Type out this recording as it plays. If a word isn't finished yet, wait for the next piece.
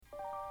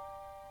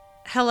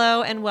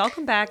Hello, and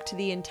welcome back to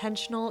the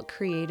Intentional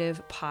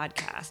Creative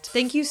Podcast.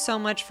 Thank you so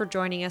much for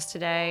joining us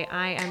today.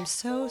 I am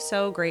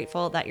so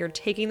grateful that you're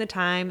taking the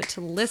time to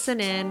listen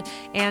in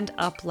and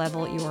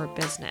up-level your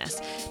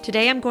business.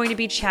 Today, I'm going to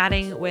be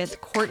chatting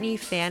with Courtney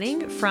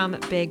Fanning from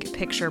Big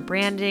Picture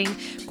Branding.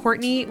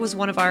 Courtney was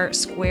one of our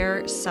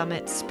Square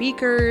Summit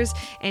speakers,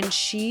 and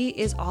she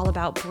is all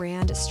about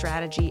brand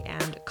strategy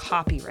and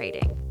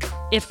copywriting.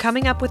 If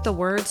coming up with the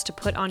words to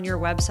put on your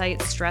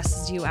website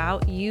stresses you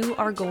out, you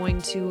are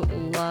going to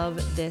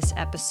love this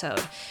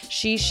episode.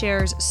 She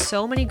shares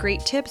so many great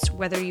tips,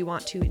 whether you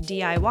want to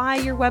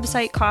DIY your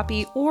website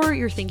copy or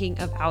you're thinking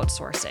of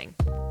outsourcing.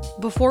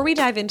 Before we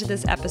dive into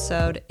this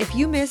episode, if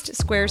you missed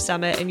Square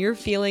Summit and you're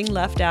feeling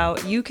left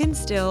out, you can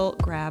still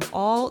grab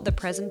all the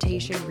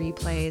presentation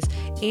replays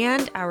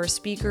and our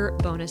speaker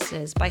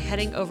bonuses by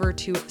heading over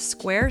to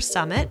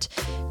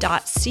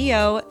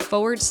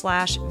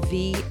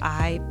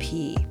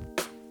squaresummit.co/VIP.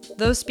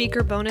 Those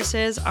speaker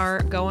bonuses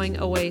are going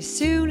away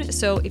soon,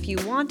 so if you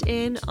want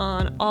in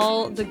on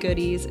all the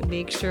goodies,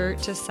 make sure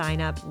to sign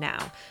up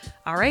now.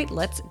 All right,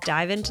 let's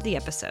dive into the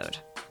episode.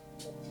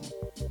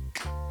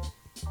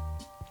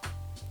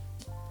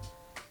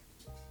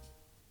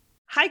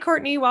 Hi,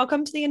 Courtney.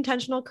 Welcome to the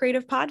Intentional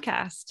Creative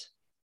Podcast.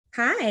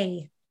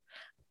 Hi.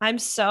 I'm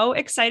so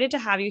excited to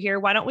have you here.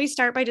 Why don't we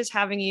start by just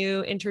having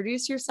you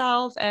introduce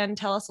yourself and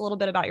tell us a little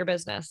bit about your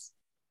business?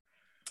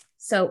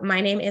 So my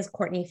name is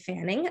Courtney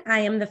Fanning. I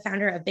am the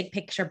founder of Big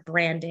Picture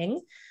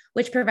Branding,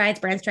 which provides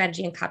brand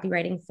strategy and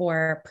copywriting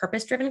for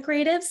purpose-driven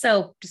creatives.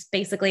 So just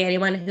basically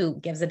anyone who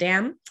gives a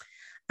damn.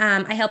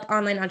 I help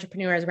online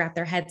entrepreneurs wrap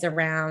their heads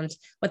around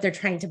what they're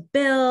trying to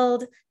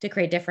build to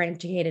create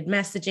differentiated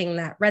messaging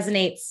that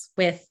resonates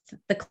with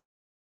the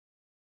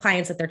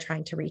clients that they're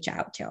trying to reach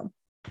out to.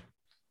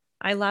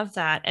 I love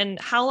that. And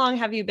how long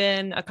have you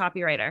been a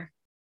copywriter?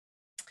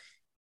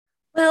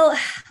 Well,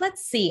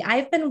 let's see.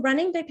 I've been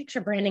running Big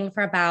Picture Branding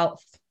for about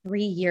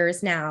 3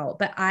 years now,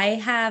 but I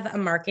have a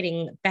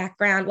marketing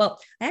background. Well,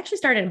 I actually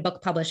started in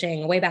book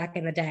publishing way back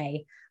in the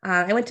day.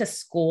 I went to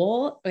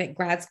school,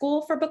 grad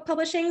school for book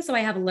publishing. So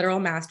I have a literal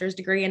master's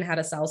degree in how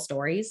to sell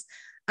stories.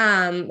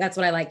 That's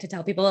what I like to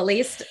tell people, at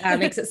least.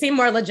 Makes it seem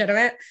more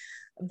legitimate.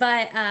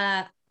 But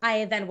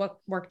I then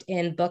worked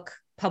in book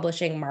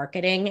publishing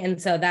marketing.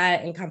 And so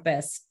that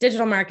encompassed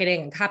digital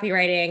marketing and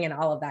copywriting and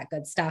all of that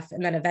good stuff.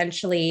 And then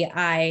eventually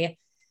I,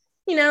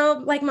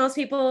 like most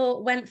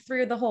people, went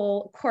through the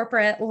whole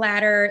corporate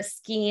ladder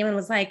scheme and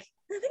was like,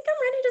 I think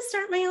I'm ready to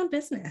start my own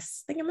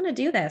business. I think I'm going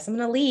to do this. I'm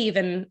going to leave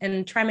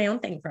and try my own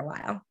thing for a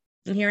while.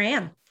 And here I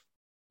am.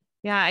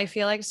 Yeah, I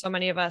feel like so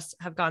many of us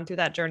have gone through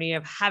that journey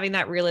of having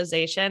that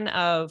realization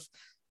of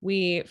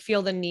we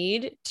feel the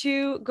need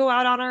to go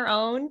out on our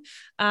own.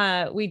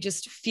 We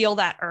just feel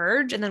that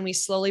urge. And then we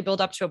slowly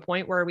build up to a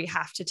point where we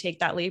have to take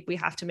that leap. We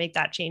have to make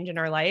that change in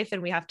our life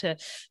and we have to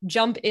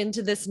jump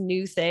into this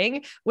new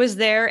thing. Was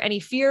there any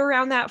fear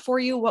around that for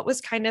you? What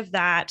was kind of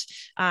that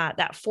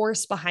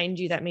force behind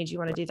you that made you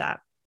want to do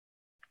that?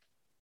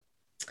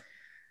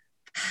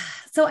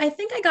 So I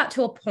think I got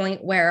to a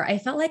point where I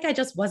felt like I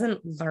just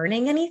wasn't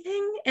learning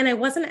anything. And I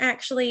wasn't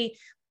actually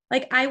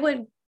I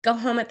would go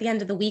home at the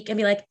end of the week and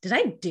be like, did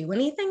I do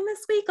anything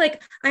this week?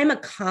 Like I'm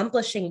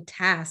accomplishing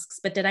tasks,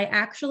 but did I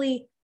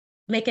actually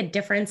make a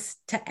difference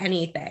to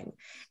anything?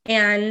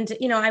 And,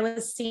 I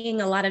was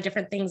seeing a lot of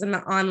different things in the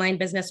online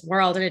business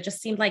world. And it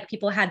just seemed like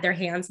people had their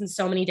hands in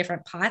so many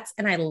different pots.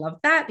 And I love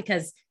that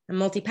because I'm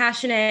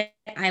multi-passionate.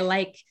 I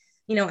like,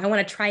 I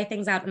want to try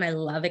things out and I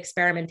love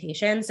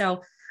experimentation.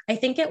 So I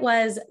think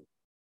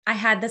I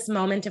had this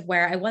moment of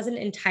where I wasn't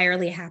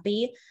entirely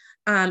happy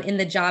in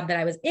the job that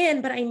I was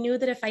in, but I knew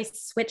that if I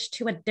switched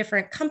to a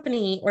different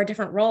company or a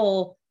different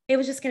role, it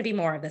was just going to be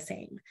more of the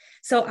same.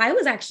 So I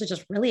was actually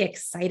just really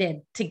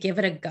excited to give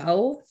it a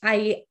go.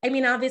 I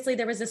mean, obviously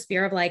there was this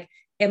fear of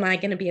am I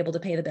going to be able to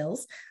pay the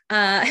bills?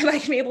 Am I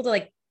going to be able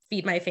to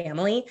feed my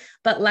family?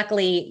 But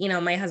luckily,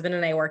 my husband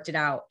and I worked it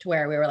out to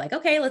where we were like,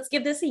 okay, let's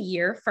give this a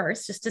year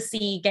first, just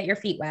to get your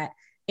feet wet.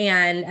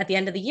 And at the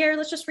end of the year,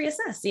 let's just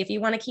reassess, see if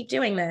you want to keep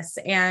doing this.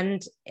 And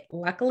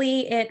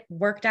luckily it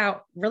worked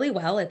out really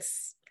well.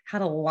 It's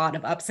had a lot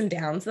of ups and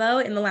downs though,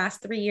 in the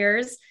last 3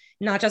 years,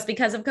 not just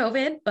because of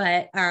COVID,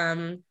 but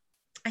I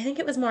think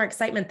it was more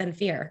excitement than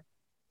fear.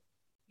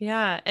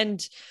 Yeah.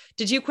 And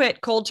did you quit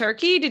cold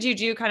turkey? Did you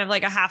do kind of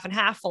like a half and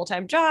half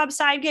full-time job,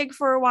 side gig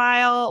for a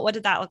while? What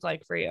did that look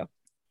like for you?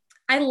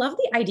 I love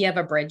the idea of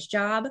a bridge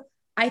job.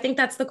 I think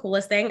that's the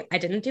coolest thing. I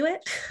didn't do it.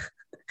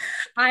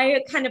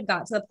 I kind of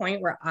got to the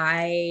point where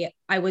I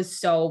was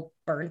so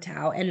burnt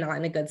out and not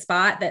in a good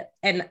spot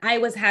and I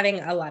was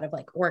having a lot of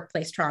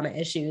workplace trauma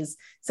issues.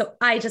 So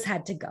I just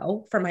had to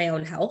go for my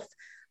own health.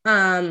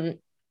 But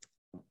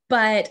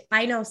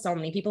I know so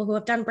many people who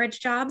have done bridge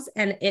jobs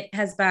and it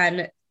has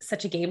been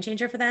such a game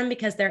changer for them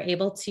because they're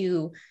able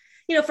to,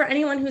 for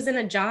anyone who's in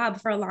a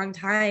job for a long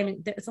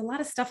time, there's a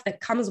lot of stuff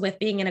that comes with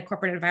being in a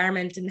corporate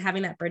environment, and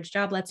having that bridge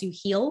job lets you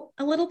heal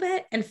a little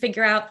bit and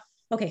figure out,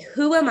 okay,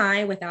 who am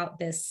I without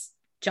this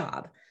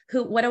job?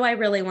 what do I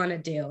really want to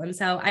do? And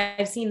so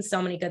I've seen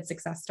so many good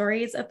success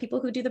stories of people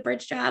who do the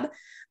bridge job.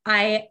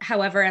 I,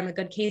 however, am a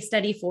good case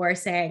study for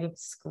saying,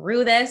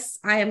 screw this,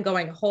 I am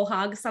going whole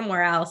hog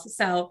somewhere else.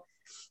 So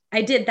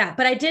I did that,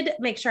 but I did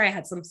make sure I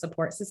had some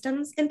support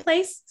systems in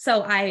place.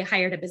 So I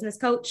hired a business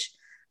coach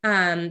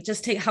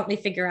just to help me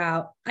figure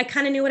out, I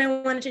kind of knew what I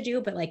wanted to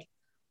do, but like,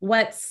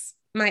 what's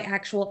my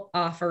actual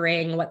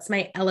offering? What's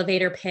my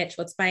elevator pitch?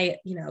 What's my,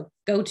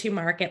 go-to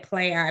market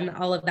plan,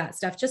 all of that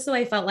stuff, just so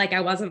I felt like I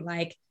wasn't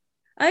like,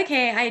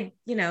 okay,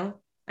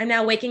 I'm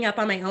now waking up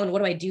on my own. What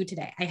do I do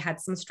today? I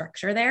had some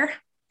structure there. I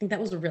think that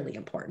was really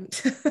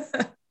important.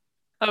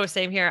 Oh,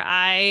 same here.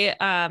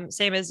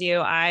 Same as you.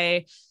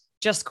 I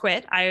just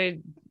quit. I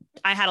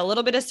had a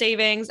little bit of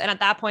savings. And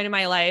at that point in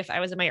my life, I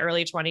was in my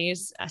early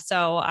 20s.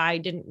 So I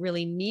didn't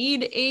really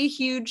need a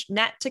huge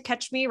net to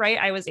catch me, right?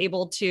 I was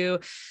able to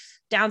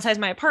downsize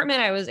my apartment.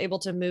 I was able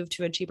to move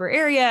to a cheaper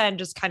area and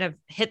just kind of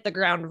hit the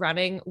ground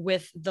running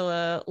with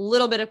the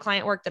little bit of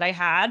client work that I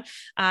had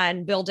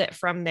and build it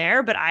from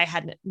there. But I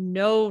had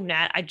no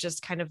net. I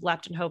just kind of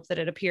leapt and hoped that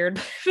it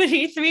appeared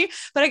beneath me.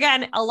 But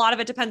again, a lot of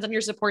it depends on your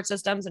support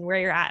systems and where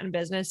you're at in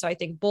business. So I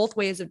think both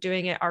ways of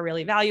doing it are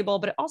really valuable,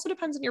 but it also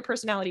depends on your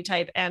personality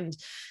type. And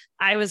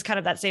I was kind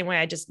of that same way.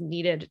 I just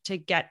needed to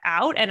get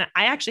out, and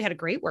I actually had a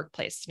great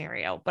workplace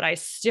scenario, but I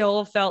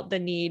still felt the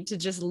need to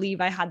just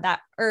leave. I had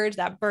that urge,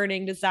 that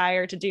burning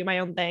desire to do my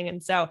own thing.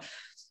 And so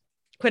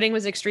quitting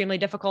was extremely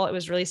difficult. It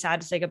was really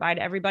sad to say goodbye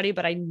to everybody,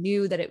 but I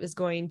knew that it was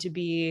going to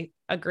be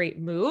a great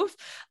move.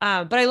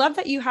 But I love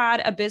that you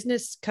had a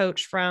business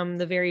coach from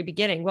the very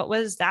beginning. What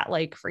was that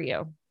like for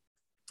you?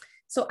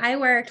 So I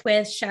worked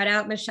with, shout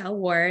out Michelle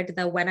Ward,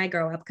 the When I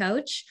Grow Up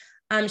coach.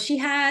 She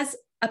has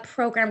a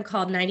program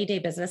called 90-Day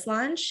Business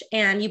Launch.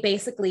 And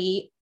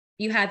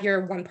you have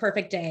your one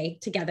perfect day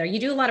together. You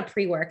do a lot of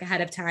pre-work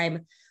ahead of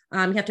time.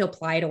 You have to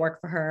apply to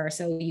work for her.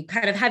 So you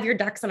kind of have your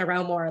ducks in a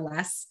row, more or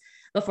less,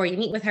 before you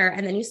meet with her.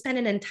 And then you spend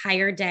an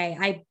entire day.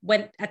 I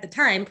went at the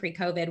time,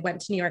 pre-COVID,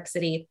 went to New York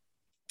City,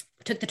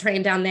 took the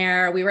train down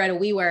there. We were at a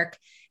WeWork,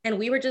 and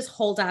we were just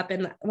holed up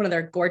in one of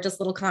their gorgeous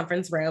little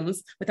conference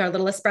rooms with our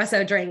little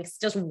espresso drinks,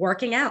 just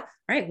working out.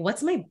 All right,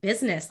 what's my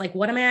business? Like,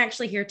 what am I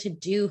actually here to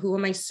do? Who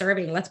am I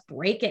serving? Let's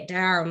break it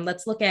down.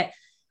 Let's look at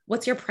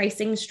what's your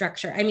pricing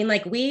structure. I mean,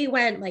 like, we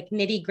went like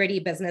nitty gritty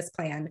business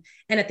plan.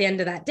 And at the end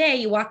of that day,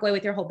 you walk away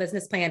with your whole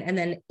business plan. And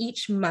then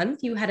each month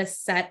you had a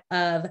set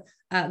of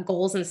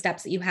goals and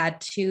steps that you had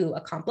to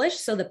accomplish,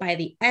 so that by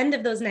the end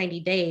of those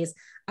 90 days,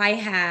 I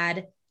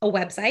had a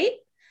website,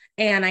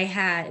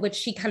 and which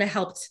she kind of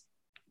helped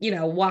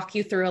walk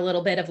you through a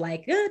little bit of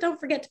like, don't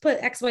forget to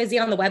put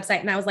XYZ on the website.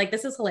 And I was like,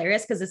 this is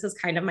hilarious, because this is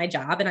kind of my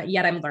job. And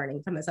yet I'm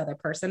learning from this other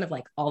person of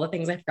like all the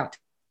things I forgot to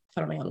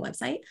put on my own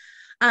website.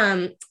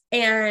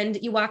 And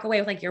you walk away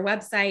with like your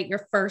website,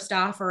 your first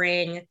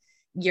offering,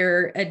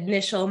 your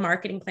initial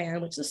marketing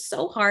plan, which is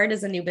so hard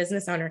as a new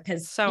business owner.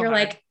 Cause you're hard.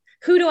 Like,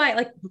 who do I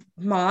like?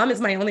 Mom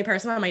is my only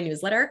person on my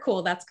newsletter.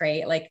 Cool. That's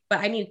great. Like, but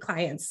I need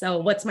clients. So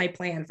what's my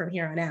plan from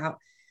here on out?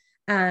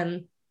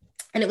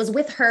 And it was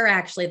with her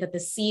actually that the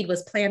seed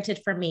was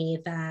planted for me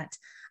that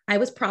I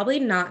was probably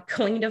not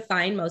going to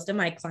find most of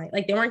my clients.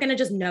 Like, they weren't going to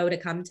just know to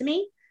come to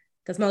me,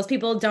 because most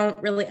people don't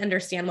really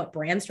understand what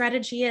brand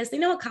strategy is. They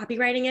know what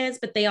copywriting is,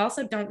 but they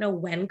also don't know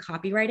when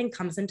copywriting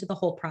comes into the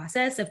whole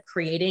process of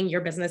creating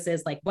your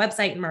business's like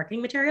website and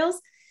marketing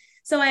materials.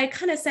 So I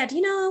kind of said,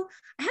 I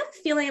have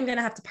a feeling I'm going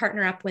to have to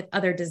partner up with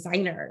other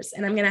designers,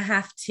 and I'm going to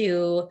have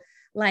to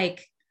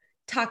like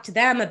talk to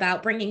them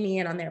about bringing me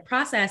in on their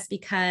process,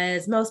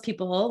 because most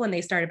people, when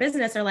they start a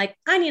business, are like,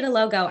 I need a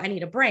logo, I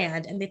need a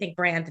brand. And they think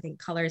brand, they think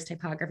colors,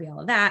 typography, all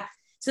of that.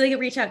 So they can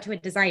reach out to a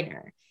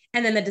designer.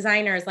 And then the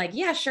designer is like,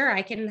 yeah, sure,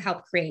 I can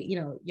help create,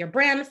 your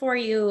brand for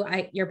you,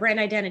 your brand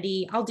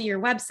identity. I'll do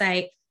your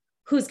website.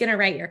 Who's going to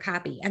write your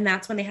copy? And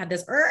that's when they had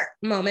this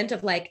moment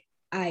of like,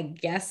 I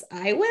guess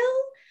I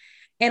will.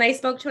 And I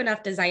spoke to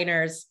enough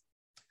designers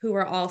who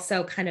were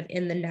also kind of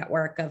in the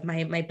network of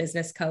my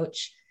business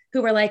coach,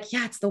 who were like,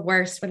 yeah, it's the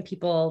worst when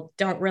people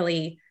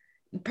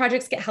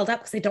projects get held up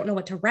because they don't know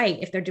what to write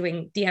if they're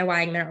doing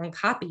DIYing their own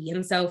copy.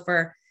 And so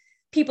for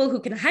people who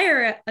can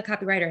hire a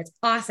copywriter, it's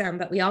awesome.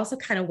 But we also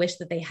kind of wish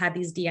that they had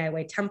these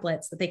DIY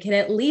templates that they could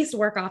at least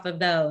work off of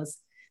those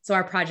so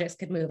our projects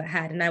could move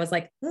ahead. And I was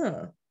like,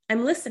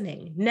 I'm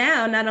listening.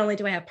 Now, not only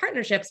do I have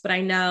partnerships, but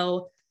I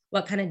know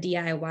what kind of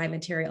DIY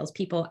materials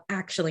people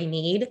actually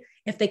need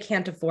if they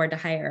can't afford to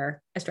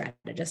hire a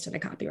strategist and a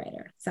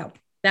copywriter. So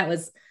that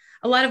was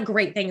a lot of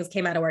great things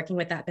came out of working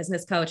with that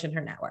business coach and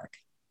her network.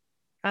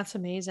 That's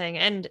amazing.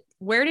 And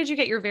where did you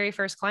get your very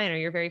first client or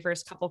your very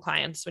first couple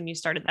clients when you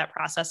started that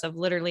process of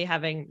literally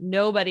having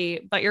nobody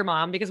but your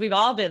mom? Because we've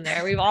all been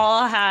there. We've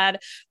all had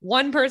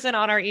one person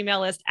on our email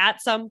list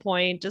at some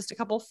point, just a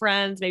couple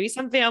friends, maybe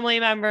some family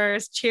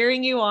members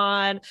cheering you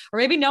on, or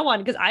maybe no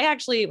one. Because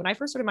when I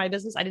first started my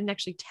business, I didn't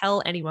actually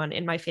tell anyone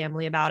in my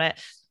family about it.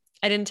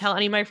 I didn't tell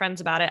any of my friends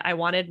about it. I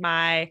wanted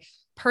my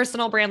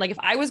personal brand. Like if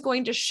I was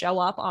going to show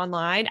up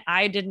online,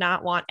 I did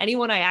not want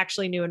anyone I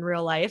actually knew in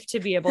real life to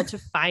be able to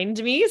find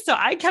me. So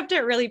I kept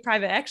it really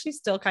private. I actually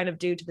still kind of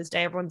do to this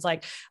day. Everyone's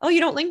like, oh,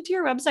 you don't link to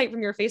your website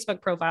from your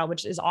Facebook profile,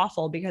 which is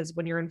awful because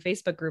when you're in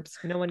Facebook groups,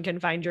 no one can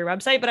find your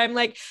website. But I'm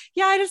like,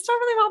 yeah, I just don't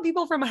really want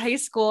people from high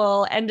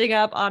school ending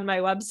up on my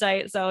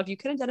website. So if you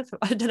can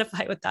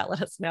identify with that,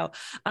 let us know.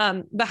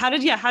 But how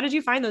did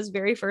you find those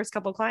very first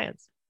couple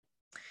clients?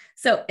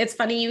 So it's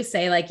funny you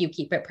say like you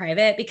keep it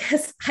private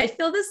because I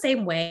feel the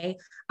same way.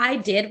 I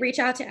did reach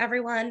out to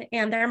everyone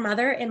and their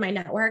mother in my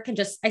network and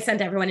I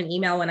sent everyone an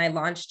email when I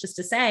launched just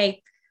to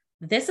say,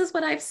 this is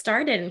what I've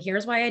started and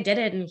here's why I did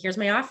it. And here's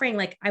my offering.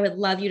 Like, I would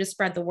love you to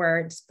spread the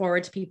word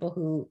forward to people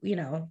who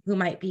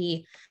might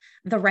be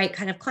the right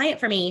kind of client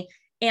for me.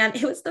 And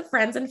it was the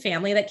friends and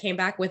family that came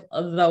back with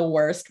the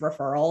worst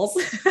referrals.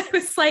 I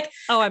was like,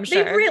 oh, I'm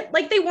sure.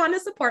 They want to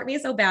support me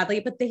so badly,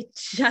 but they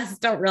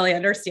just don't really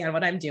understand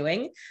what I'm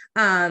doing.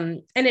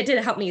 And it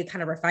did help me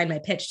kind of refine my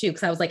pitch too.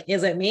 Cause I was like,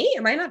 is it me?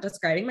 Am I not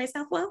describing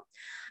myself well?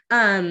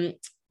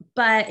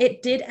 But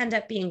it did end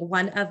up being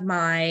one of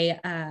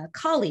my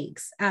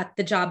colleagues at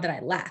the job that I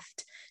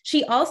left.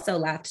 She also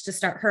left to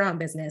start her own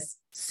business.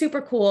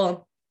 Super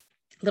cool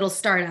little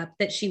startup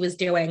that she was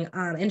doing.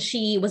 And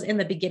she was in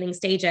the beginning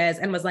stages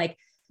and was like,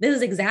 this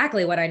is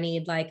exactly what I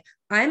need. Like,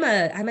 I'm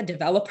a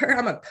developer,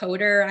 I'm a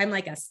coder, I'm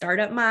like a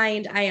startup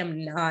mind. I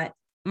am not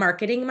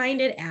marketing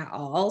minded at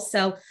all.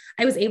 So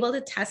I was able to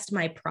test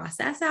my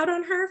process out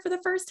on her for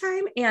the first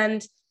time.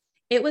 And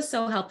it was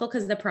so helpful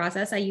because the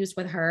process I used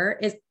with her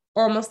is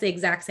almost the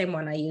exact same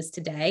one I use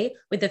today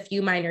with a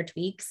few minor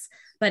tweaks,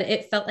 but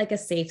it felt like a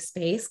safe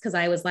space because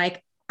I was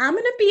like, I'm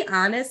going to be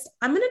honest,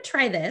 I'm going to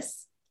try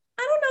this.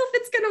 I don't know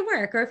if it's going to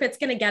work or if it's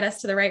going to get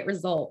us to the right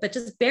result, but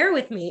just bear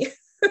with me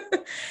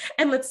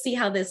and let's see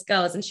how this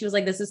goes. And she was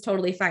like, this is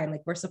totally fine.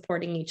 Like, we're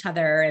supporting each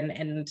other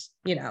and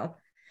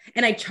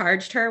I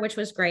charged her, which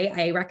was great.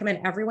 I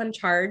recommend everyone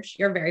charge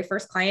your very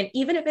first client,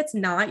 even if it's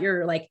not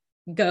your like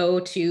go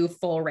to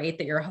full rate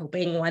that you're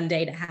hoping one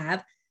day to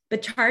have,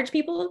 but charge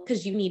people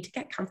because you need to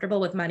get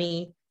comfortable with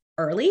money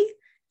early.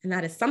 And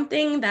that is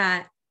something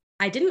that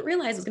I didn't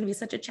realize was going to be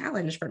such a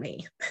challenge for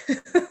me.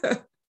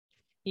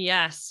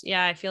 Yes.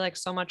 Yeah. I feel like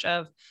so much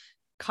of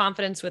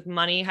confidence with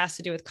money has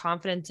to do with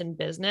confidence in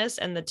business,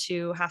 and the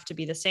two have to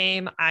be the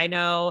same. I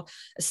know,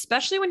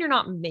 especially when you're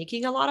not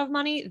making a lot of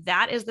money,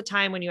 that is the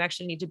time when you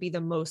actually need to be the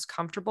most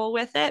comfortable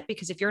with it.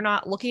 Because if you're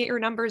not looking at your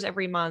numbers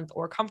every month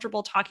or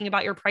comfortable talking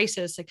about your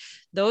prices, like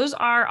those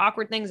are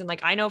awkward things. And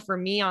like, I know for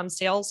me on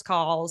sales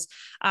calls,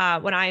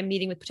 when I'm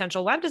meeting with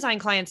potential web design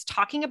clients,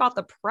 talking about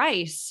the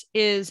price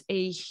makes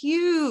a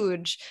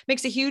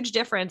huge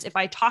difference. If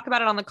I talk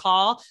about it on the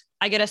call,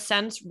 I get a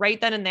sense right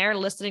then and there,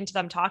 listening to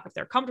them talk, if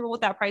they're comfortable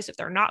with that price, if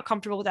they're not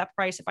comfortable with that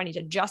price, if I need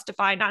to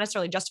justify, not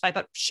necessarily justify,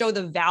 but show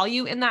the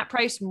value in that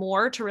price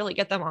more to really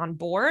get them on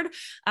board.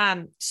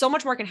 So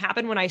much more can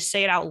happen when I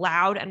say it out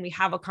loud and we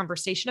have a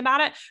conversation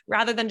about it,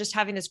 rather than just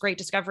having this great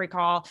discovery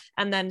call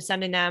and then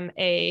sending them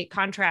a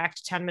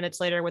contract 10 minutes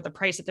later with a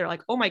price that they're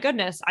like, oh my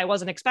goodness, I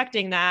wasn't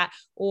expecting that,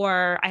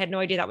 or I had no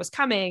idea that was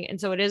coming.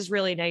 And so it is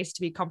really nice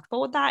to be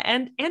comfortable with that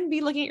and be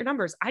looking at your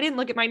numbers. I didn't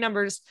look at my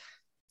numbers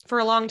for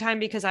a long time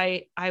because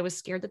I was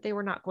scared that they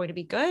were not going to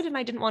be good. And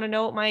I didn't want to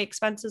know what my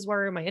expenses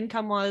were, my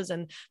income was,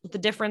 and what the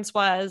difference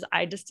was.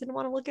 I just didn't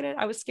want to look at it.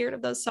 I was scared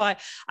of those. So I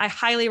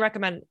highly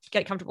recommend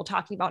get comfortable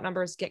talking about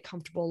numbers, get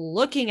comfortable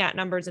looking at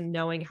numbers and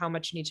knowing how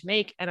much you need to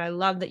make. And I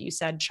love that you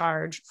said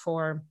charge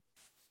for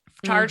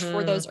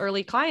those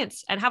early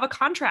clients and have a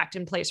contract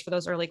in place for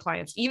those early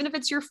clients, even if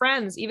it's your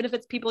friends, even if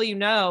it's people you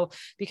know,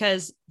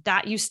 because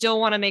that you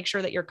still want to make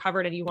sure that you're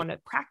covered and you want to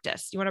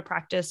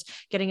practice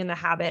getting in the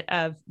habit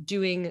of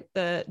doing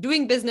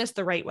business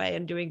the right way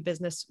and doing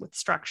business with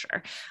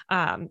structure.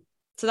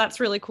 So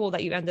that's really cool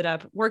that you ended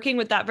up working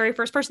with that very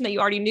first person that you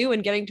already knew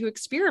and getting to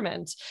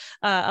experiment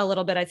a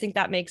little bit. I think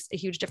that makes a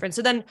huge difference.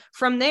 So then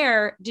from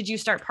there, did you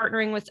start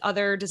partnering with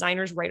other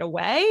designers right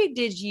away?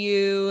 Did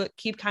you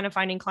keep kind of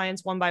finding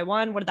clients one by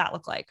one? What did that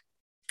look like?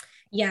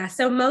 Yeah.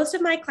 So most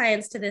of my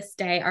clients to this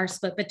day are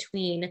split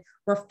between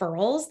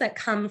referrals that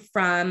come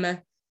from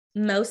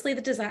mostly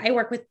the design. I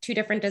work with two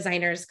different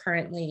designers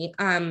currently.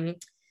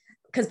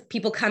 Because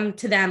people come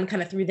to them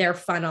kind of through their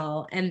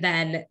funnel and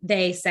then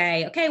they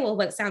say, okay, well,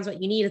 what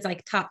you need is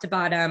like top to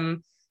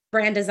bottom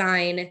brand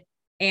design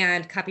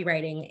and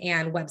copywriting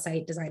and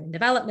website design and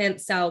development.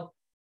 So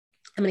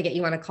I'm going to get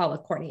you on a call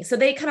with Courtney. So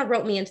they kind of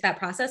wrote me into that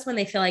process when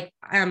they feel like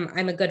I'm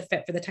a good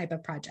fit for the type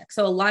of project.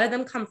 So a lot of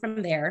them come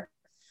from there,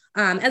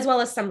 as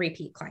well as some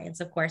repeat clients,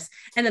 of course.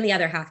 And then the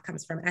other half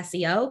comes from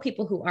SEO,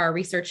 people who are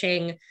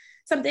researching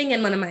something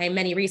and one of my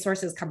many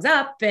resources comes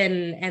up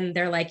and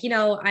they're like,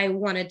 I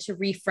wanted to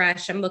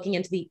refresh. I'm looking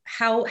into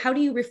how do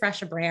you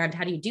refresh a brand?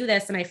 How do you do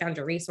this? And I found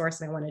a resource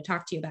and I wanted to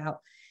talk to you about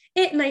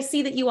it. And I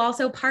see that you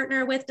also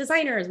partner with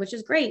designers, which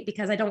is great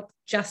because I don't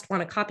just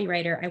want a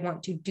copywriter. I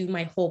want to do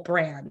my whole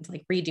brand,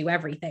 like redo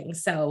everything.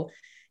 So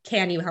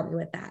can you help me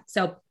with that?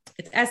 So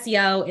it's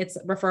SEO, it's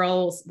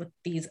referrals with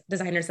these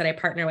designers that I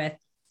partner with.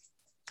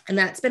 And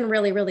that's been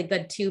really, really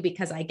good too,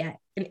 because I get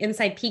an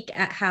inside peek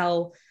at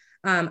how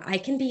I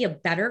can be a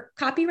better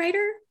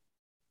copywriter,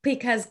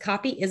 because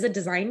copy is a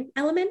design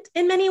element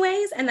in many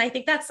ways. And I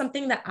think that's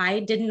something that I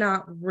did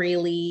not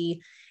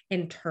really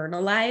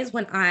internalize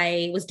when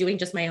I was doing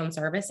just my own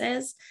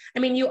services. I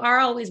mean, you are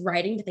always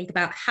writing to think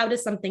about, how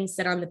does something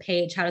sit on the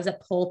page? How does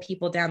it pull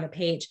people down the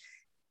page?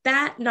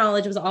 That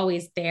knowledge was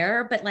always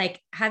there, but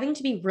like having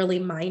to be really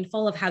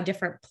mindful of how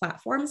different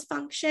platforms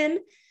function,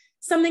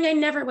 something I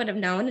never would have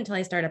known until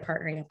I started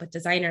partnering up with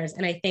designers.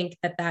 And I think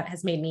that that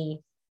has made me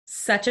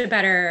such a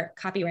better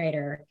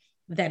copywriter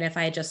than if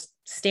I just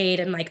stayed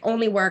and like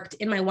only worked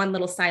in my one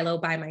little silo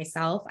by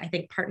myself. I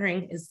think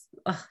partnering is,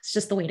 it's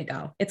just the way to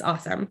go. It's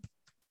awesome.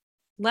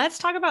 Let's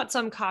talk about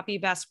some copy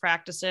best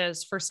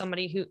practices for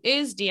somebody who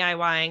is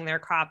DIYing their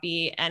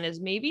copy and is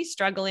maybe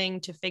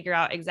struggling to figure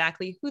out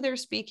exactly who they're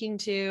speaking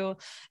to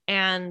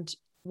and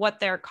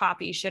what their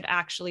copy should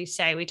actually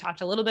say. We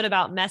talked a little bit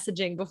about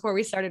messaging before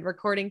we started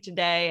recording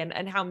today,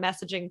 and how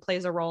messaging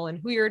plays a role in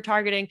who you're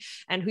targeting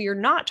and who you're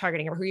not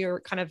targeting, or who you're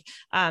kind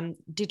of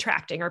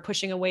detracting or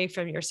pushing away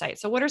from your site.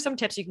 So what are some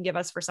tips you can give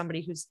us for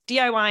somebody who's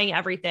DIYing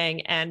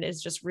everything and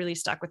is just really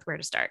stuck with where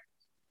to start?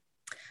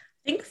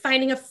 I think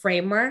finding a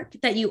framework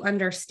that you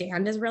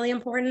understand is really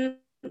important.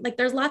 Like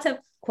there's lots of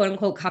quote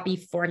unquote copy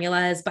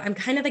formulas, but I'm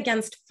kind of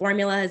against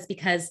formulas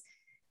because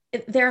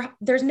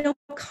there's no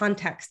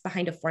context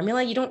behind a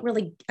formula. You don't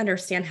really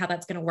understand how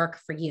that's going to work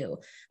for you.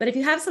 But if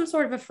you have some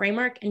sort of a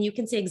framework and you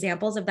can see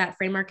examples of that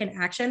framework in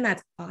action,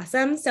 that's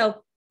awesome.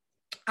 So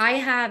I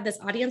have this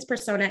audience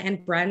persona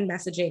and brand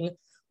messaging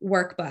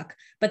workbook,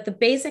 but the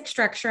basic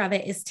structure of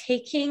it is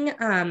taking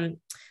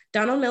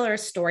Donald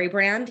Miller's story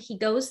brand. He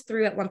goes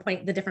through at one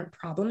point the different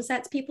problem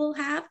sets people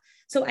have.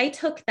 So I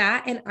took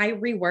that and I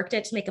reworked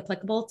it to make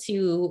applicable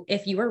to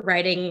if you were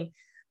writing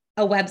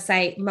a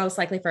website, most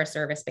likely for a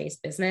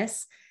service-based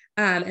business.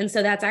 And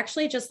so that's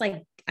actually just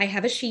like, I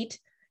have a sheet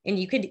and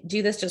you could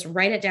do this, just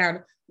write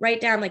down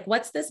like,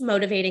 what's this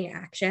motivating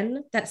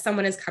action that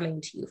someone is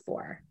coming to you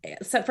for?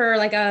 So for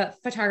like a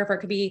photographer, it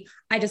could be,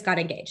 I just got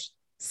engaged.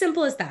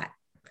 Simple as that.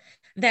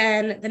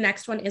 Then the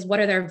next one is, what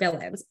are their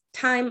villains?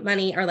 Time,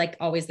 money are like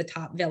always the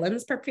top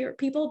villains for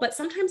people, but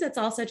sometimes it's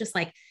also just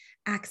like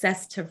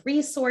access to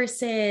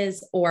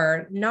resources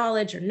or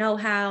knowledge or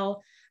know-how.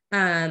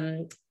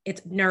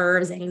 It's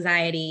nerves,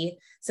 anxiety.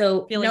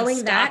 So feeling knowing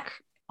stuck. that,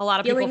 a lot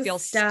of people feel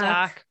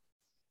stuck.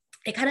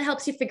 It kind of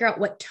helps you figure out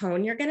what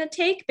tone you're going to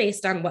take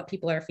based on what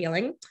people are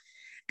feeling.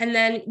 And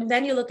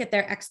then you look at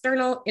their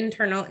external,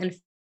 internal, and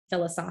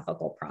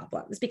philosophical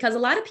problems, because a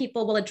lot of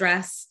people will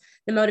address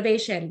the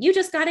motivation. You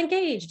just got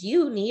engaged.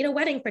 You need a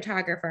wedding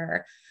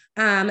photographer.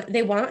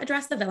 They won't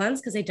address the villains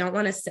because they don't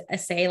want to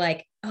say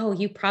like, oh,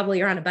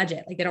 you're on a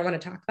budget. Like they don't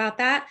want to talk about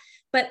that.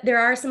 But there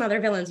are some other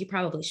villains you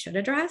probably should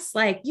address.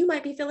 Like you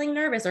might be feeling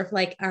nervous, or if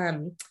like,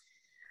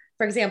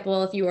 for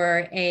example, if you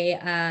were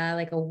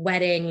a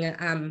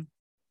wedding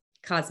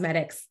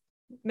cosmetics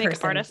makeup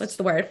person. artist. What's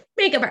the word?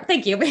 Makeup art.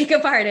 Thank you.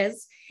 Makeup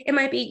artist. It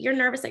might be you're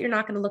nervous that you're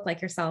not going to look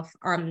like yourself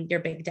on your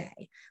big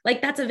day.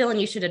 Like that's a villain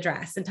you should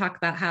address and talk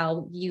about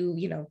how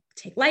you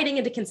take lighting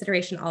into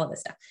consideration, all of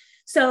this stuff.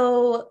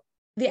 So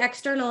the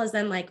external is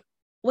then like,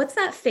 what's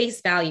that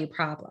face value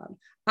problem?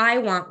 I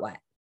want what?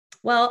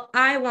 Well,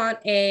 I want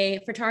a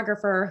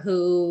photographer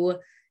who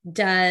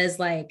does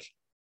like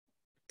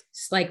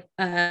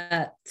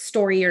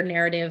story or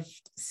narrative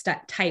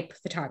type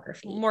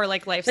photography. More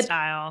like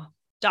lifestyle,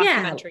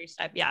 documentary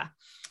type. Yeah.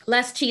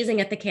 Less cheesing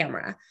at the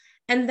camera.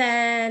 And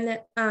then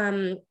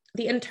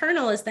the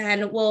internal is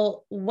then,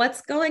 well,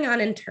 what's going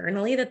on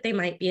internally that they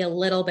might be a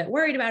little bit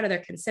worried about or they're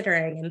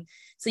considering? And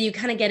so you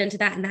kind of get into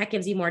that, and that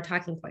gives you more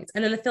talking points.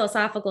 And then the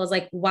philosophical is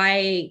like,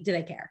 why do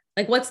they care?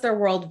 Like, what's their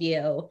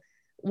worldview?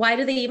 Why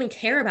do they even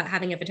care about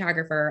having a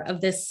photographer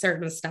of this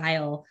certain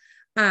style?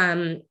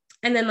 And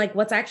then like,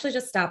 what's actually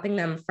just stopping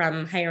them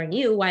from hiring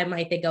you? Why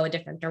might they go a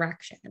different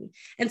direction?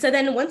 And so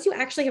then once you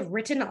actually have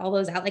written all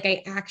those out, like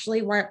I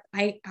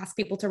ask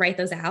people to write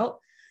those out.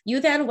 You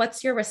then,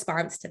 what's your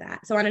response to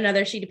that? So on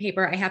another sheet of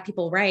paper, I have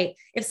people write,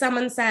 if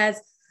someone says,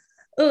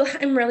 oh,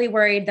 I'm really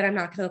worried that I'm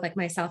not going to look like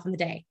myself in the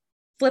day,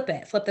 flip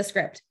the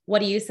script. What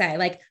do you say?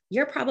 Like,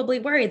 you're probably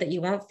worried that you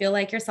won't feel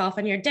like yourself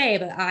on your day,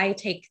 but I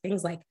take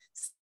things like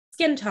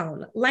skin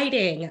tone,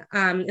 lighting,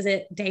 is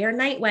it day or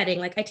night wedding?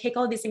 Like I take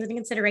all these things into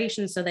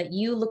consideration so that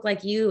you look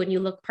like you and you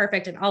look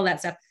perfect and all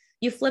that stuff.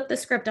 You flip the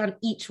script on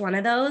each one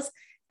of those.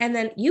 And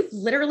then you've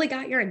literally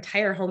got your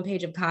entire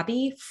homepage of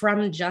copy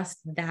from just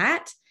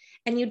that.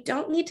 And you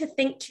don't need to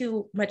think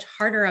too much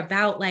harder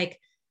about like,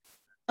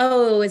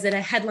 oh, is it a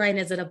headline?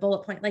 Is it a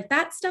bullet point? Like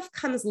that stuff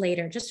comes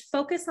later. Just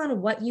focus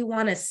on what you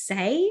want to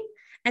say.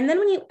 And then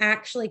when you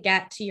actually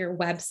get to your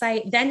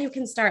website, then you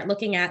can start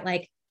looking at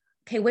like,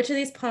 okay, which of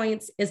these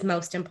points is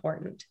most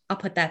important? I'll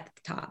put that at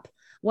the top.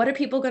 What are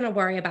people going to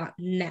worry about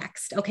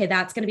next? Okay,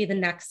 that's going to be the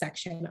next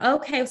section.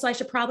 Okay, so I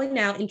should probably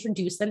now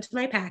introduce them to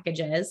my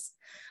packages.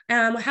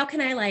 How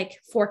can I like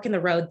fork in the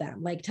road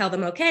them? Like tell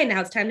them, okay,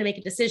 now it's time to make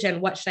a decision.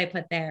 What should I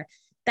put there?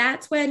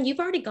 That's when you've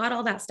already got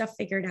all that stuff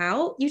figured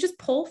out. You just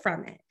pull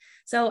from it.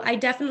 So I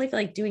definitely feel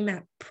like doing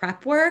that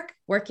prep work,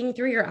 working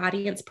through your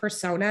audience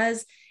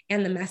personas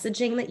and the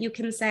messaging that you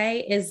can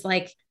say is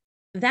like,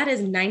 that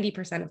is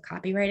 90% of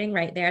copywriting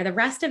right there. The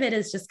rest of it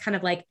is just kind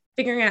of like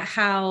figuring out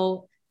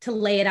how to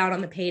lay it out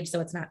on the page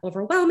so it's not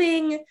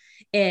overwhelming.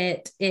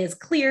 It is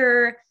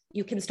clear.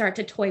 You can start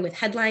to toy with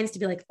headlines to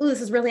be like, oh,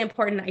 this is really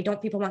important. I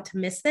don't people want to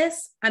miss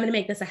this. I'm going to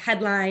make this a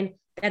headline,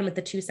 and with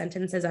the 2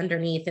 sentences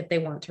underneath if they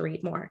want to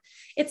read more.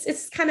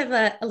 It's kind of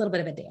a little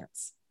bit of a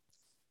dance.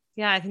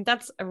 Yeah, I think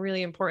that's a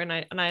really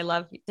important. And I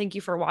love, thank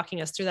you for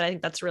walking us through that. I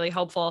think that's really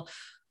helpful.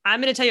 I'm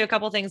going to tell you a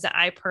couple of things that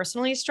I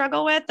personally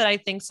struggle with that I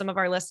think some of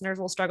our listeners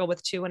will struggle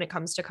with too when it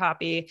comes to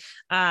copy.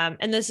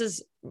 And this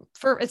is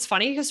it's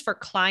funny because for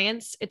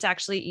clients, it's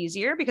actually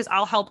easier because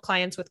I'll help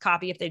clients with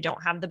copy if they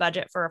don't have the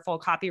budget for a full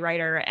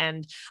copywriter,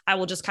 and I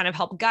will just kind of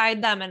help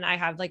guide them. And I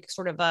have like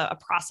sort of a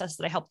process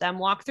that I help them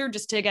walk through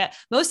just to get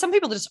some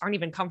people just aren't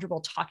even comfortable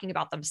talking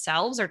about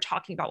themselves or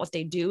talking about what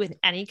they do in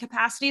any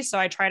capacity. So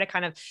I try to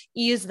kind of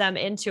ease them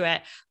into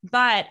it.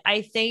 But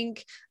I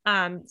think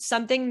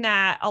something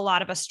that a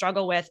lot of us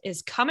struggle with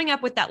is coming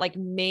up with that like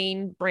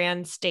main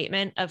brand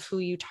statement of who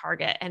you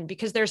target. And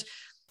because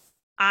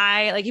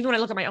even when I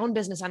look at my own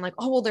business, I'm like,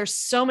 oh, well, there's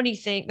so many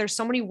things, there's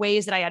so many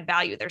ways that I add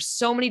value. There's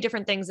so many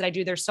different things that I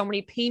do. There's so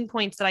many pain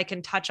points that I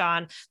can touch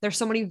on. There's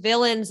so many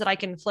villains that I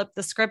can flip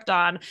the script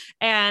on.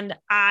 And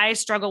I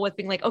struggle with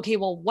being like, okay,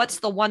 well, what's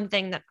the one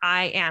thing that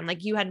I am?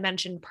 Like you had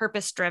mentioned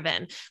purpose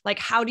driven. Like,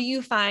 how do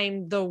you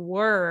find the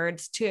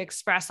words to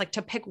express, like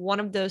to pick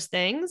one of those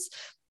things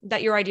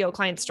that your ideal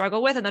clients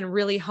struggle with, and then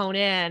really hone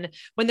in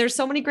when there's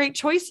so many great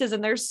choices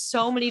and there's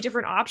so many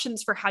different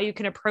options for how you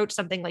can approach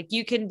something. Like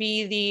you can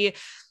be the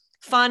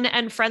fun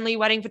and friendly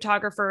wedding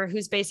photographer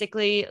who's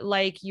basically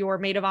like your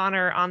maid of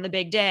honor on the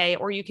big day,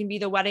 or you can be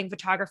the wedding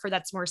photographer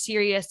that's more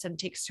serious and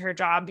takes her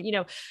job,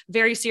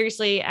 very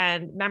seriously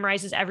and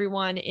memorizes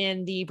everyone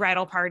in the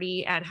bridal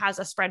party and has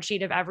a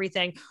spreadsheet of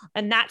everything.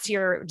 And that's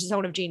your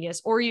zone of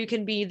genius. Or you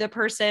can be the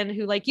person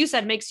who, like you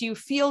said, makes you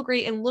feel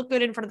great and look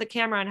good in front of the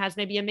camera and has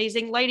maybe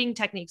amazing lighting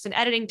techniques and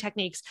editing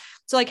techniques.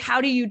 So like,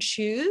 how do you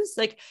choose?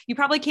 Like, you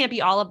probably can't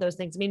be all of those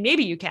things. I mean,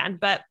 maybe you can,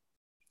 but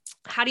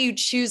how do you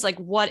choose, like,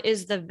 what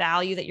is the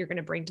value that you're going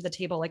to bring to the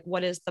table? Like,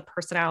 what is the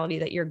personality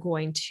that you're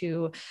going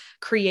to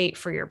create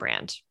for your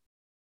brand?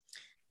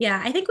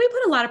 Yeah, I think we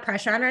put a lot of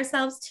pressure on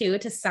ourselves too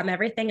to sum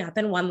everything up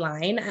in one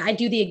line. I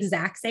do the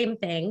exact same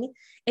thing.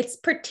 It's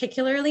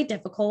particularly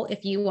difficult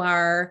if you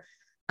are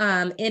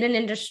in an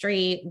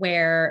industry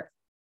where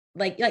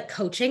like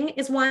coaching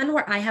is one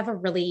where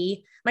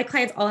my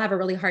clients all have a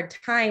really hard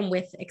time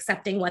with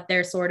accepting what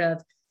their sort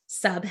of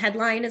sub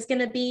headline is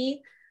going to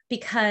be,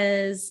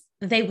 because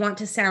they want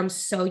to sound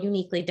so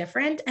uniquely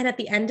different. And at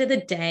the end of the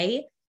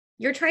day,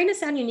 you're trying to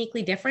sound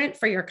uniquely different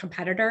for your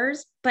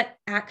competitors, but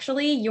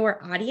actually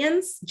your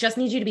audience just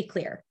needs you to be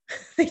clear.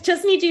 They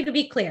just need you to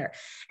be clear.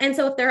 And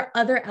so if there are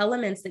other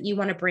elements that you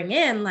want to bring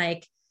in,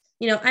 like,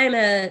 I'm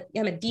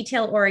a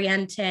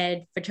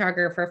detail-oriented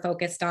photographer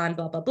focused on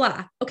blah, blah,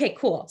 blah. Okay,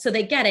 cool. So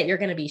they get it. You're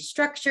going to be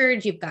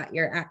structured. You've got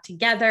your act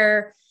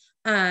together.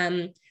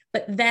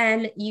 But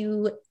then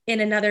in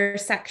another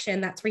section,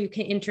 that's where you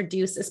can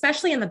introduce,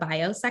 especially in the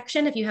bio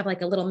section, if you have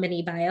like a little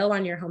mini bio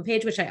on your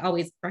homepage, which I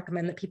always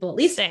recommend that people at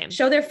least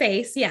show their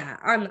face. Yeah.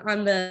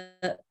 On the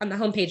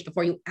homepage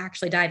before you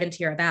actually dive into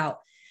your about,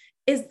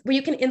 is where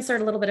you can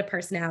insert a little bit of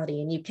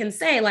personality, and you can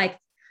say like,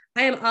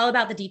 I am all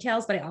about the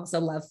details, but I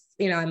also love,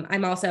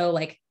 I'm also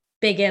like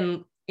big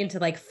into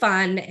like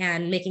fun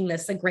and making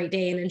this a great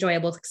day and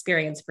enjoyable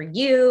experience for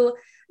you.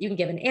 You can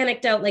give an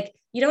anecdote. Like,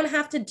 you don't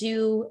have to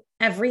do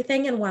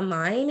everything in one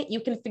line. You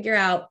can figure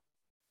out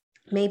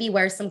maybe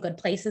where some good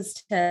places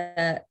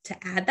to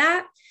add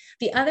that.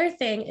 The other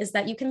thing is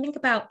that you can think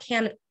about,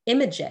 can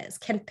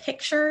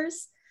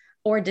pictures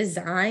or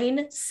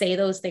design say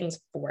those things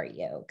for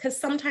you? Because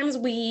sometimes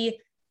we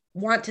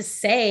want to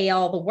say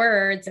all the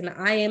words, and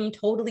I am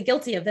totally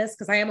guilty of this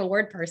because I am a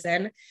word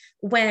person,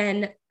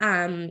 when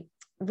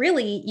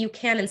really you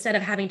can, instead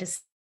of having to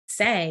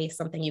say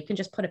something, you can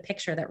just put a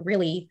picture that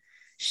really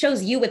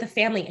shows you with a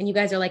family and you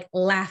guys are like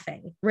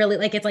laughing, really,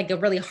 like it's like a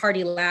really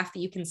hearty laugh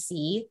that you can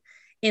see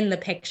in the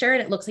picture,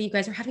 and it looks like you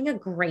guys are having a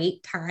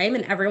great time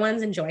and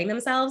everyone's enjoying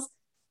themselves.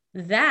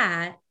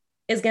 That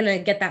is going to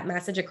get that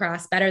message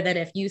across better than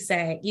if you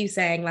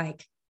saying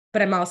like,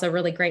 but I'm also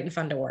really great and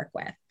fun to work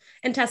with.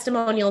 And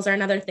testimonials are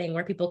another thing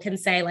where people can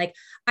say like,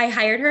 I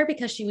hired her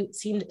because she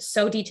seemed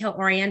so detail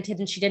oriented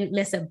and she didn't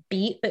miss a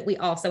beat, but we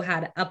also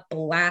had a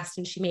blast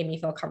and she made me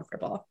feel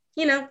comfortable.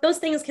 Those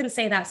things can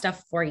say that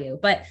stuff for you,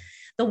 but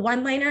the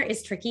one-liner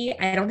is tricky.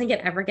 I don't think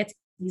it ever gets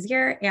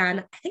easier. And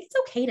I think it's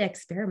okay to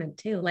experiment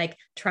too. Like,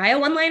 try a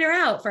one-liner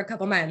out for a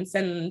couple months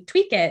and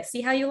tweak it,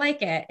 see how you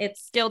like it.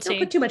 It's guilty. Don't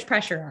put too much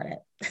pressure on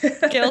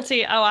it.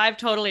 Guilty. Oh, I've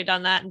totally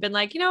done that and been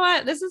like, you know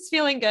what, this is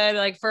feeling good.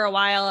 Like for a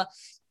while,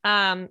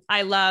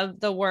 I love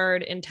the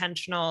word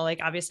intentional. Like,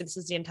 obviously this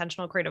is the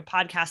Intentional Creative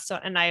Podcast. So,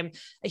 and I'm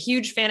a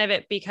huge fan of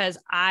it because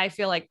I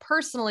feel like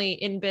personally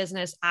in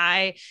business,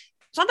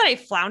 it's not that I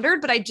floundered,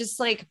 but I just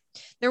like,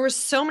 there were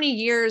so many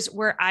years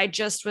where I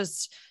just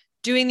was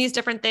doing these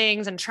different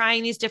things and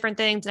trying these different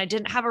things. And I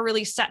didn't have a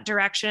really set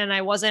direction.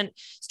 I wasn't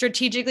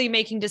strategically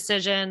making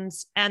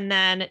decisions and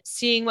then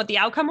seeing what the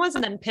outcome was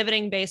and then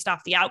pivoting based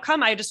off the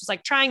outcome. I just was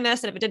like trying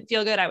this. And if it didn't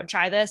feel good, I would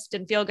try this.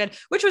 Didn't feel good,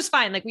 which was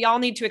fine. Like we all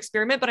need to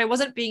experiment, but I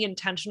wasn't being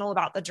intentional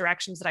about the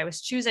directions that I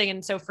was choosing.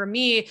 And so for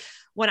me,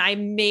 when I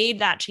made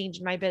that change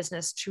in my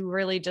business to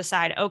really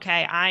decide,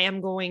 okay, I am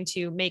going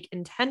to make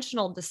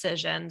intentional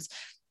decisions.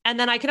 And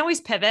then I can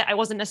always pivot. I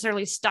wasn't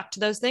necessarily stuck to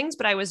those things,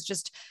 but I was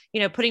just,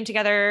 putting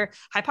together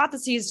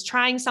hypotheses,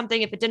 trying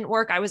something. If it didn't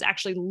work, I was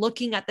actually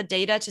looking at the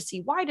data to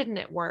see why didn't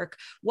it work?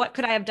 What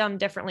could I have done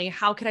differently?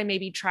 How could I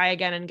maybe try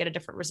again and get a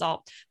different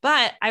result?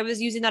 But I was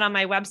using that on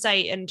my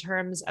website in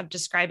terms of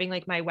describing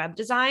like my web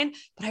design.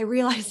 But I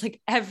realized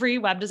like every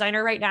web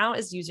designer right now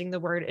is using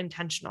the word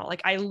intentional.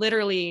 Like I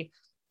literally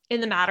in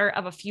the matter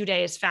of a few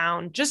days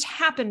just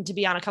happened to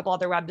be on a couple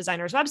other web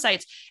designers'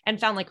 websites and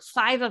found like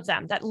 5 of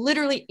them that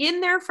literally in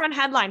their front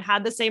headline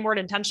had the same word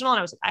intentional. And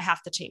I was like, I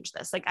have to change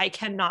this. Like I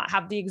cannot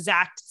have the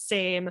exact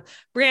same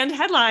brand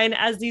headline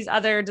as these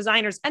other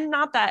designers. And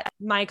not that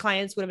my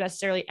clients would have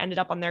necessarily ended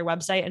up on their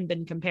website and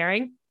been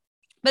comparing,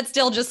 but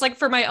still just like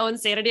for my own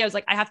sanity, I was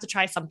like, I have to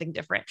try something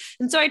different.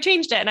 And so I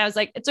changed it and I was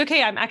like, it's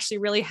okay. I'm actually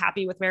really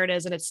happy with where it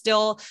is. And it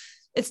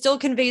still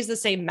conveys the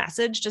same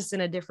message, just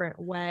in a different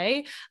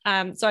way.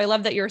 So I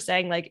love that you're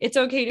saying like, it's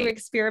okay to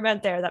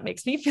experiment there. That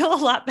makes me feel a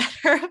lot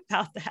better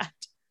about that.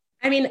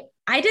 I mean,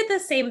 I did the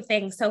same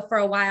thing. So for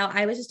a while,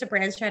 I was just a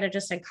brand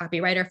strategist and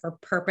copywriter for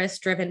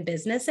purpose-driven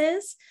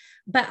businesses,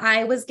 but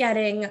I was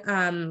getting,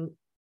 and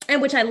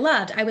which I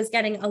loved, I was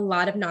getting a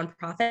lot of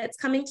nonprofits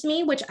coming to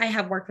me, which I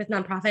have worked with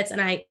nonprofits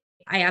and I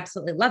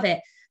absolutely love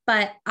it.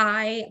 But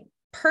I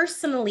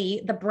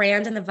personally, the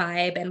brand and the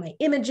vibe and my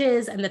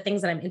images and the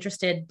things that I'm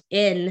interested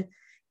in,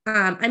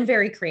 I'm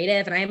very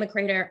creative and I am a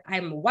creator.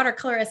 I'm a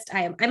watercolorist.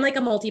 I'm like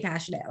a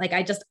multi-passionate. Like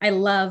I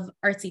love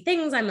artsy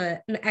things. I'm an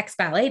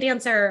ex-ballet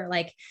dancer.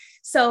 Like,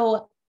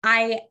 so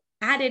I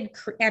added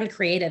and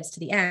creatives to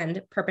the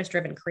end,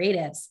 purpose-driven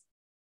creatives,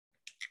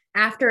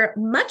 after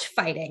much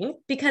fighting,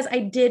 because I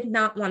did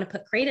not want to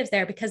put creatives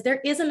there because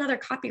there is another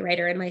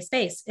copywriter in my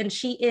space and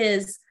she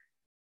is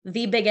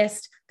the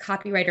biggest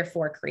copywriter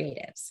for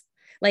creatives.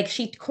 Like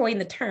she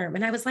coined the term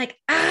and I was like,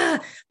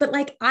 but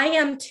like I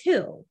am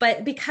too.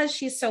 But because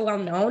she's so well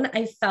known,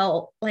 I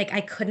felt like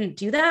I couldn't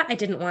do that. I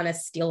didn't want to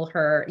steal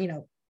her,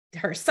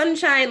 her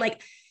sunshine.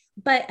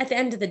 But at the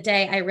end of the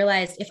day, I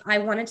realized if I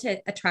wanted to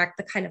attract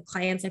the kind of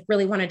clients I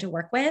really wanted to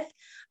work with,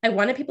 I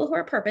wanted people who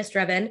are purpose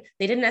driven.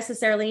 They didn't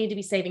necessarily need to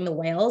be saving the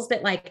whales,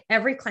 but like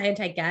every client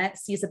I get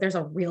sees that there's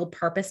a real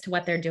purpose to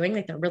what they're doing.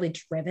 Like they're really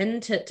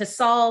driven to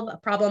solve a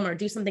problem or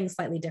do something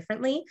slightly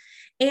differently.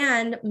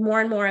 And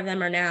more of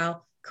them are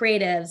now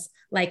creatives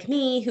like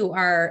me who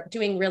are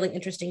doing really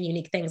interesting,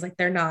 unique things. Like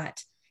they're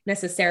not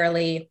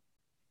necessarily,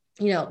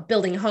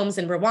 building homes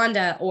in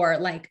Rwanda or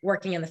like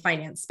working in the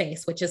finance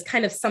space, which is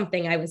kind of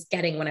something I was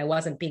getting when I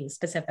wasn't being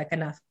specific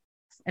enough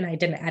and I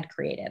didn't add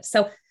creative.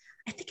 So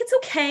I think it's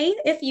okay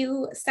if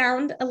you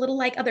sound a little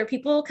like other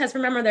people, because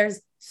remember, there's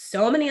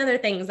so many other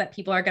things that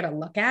people are going to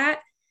look at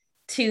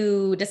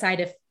to decide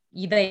if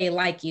they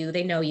like you,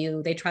 they know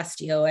you, they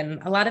trust you.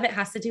 And a lot of it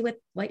has to do with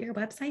what your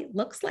website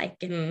looks like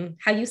and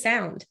how you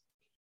sound.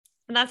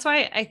 And that's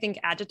why I think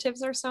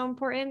adjectives are so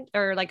important,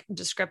 or like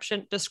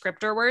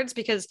descriptor words,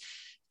 because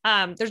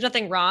there's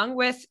nothing wrong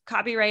with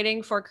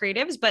copywriting for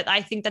creatives, but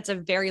I think that's a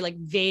very like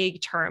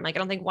vague term. Like, I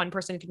don't think one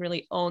person can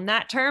really own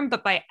that term,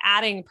 but by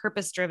adding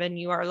purpose driven,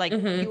 you are like,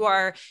 you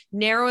are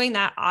narrowing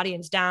that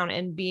audience down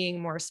and being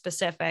more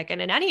specific.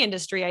 And in any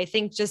industry, I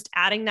think just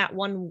adding that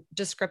one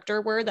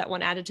descriptor word, that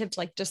one adjective to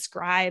like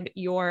describe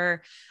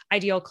your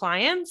ideal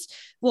clients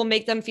will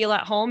make them feel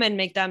at home and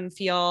make them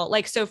feel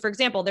like, so for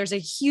example, there's a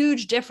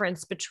huge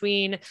difference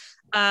between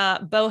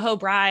boho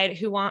bride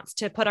who wants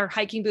to put her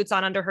hiking boots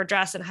on under her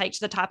dress and hike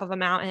to the top of a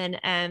mountain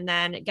and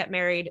then get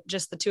married,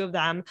 just the two of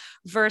them,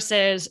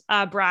 versus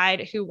a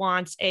bride who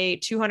wants a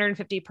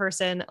 250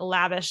 person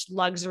lavish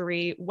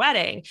luxury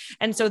wedding.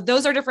 And so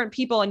those are different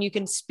people, and you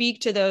can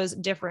speak to those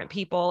different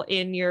people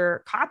in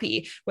your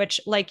copy,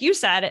 which, like you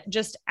said,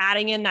 just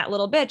adding in that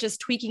little bit, just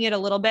tweaking it a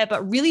little bit,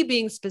 but really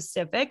being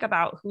specific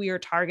about who you're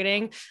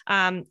targeting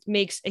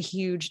makes a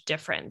huge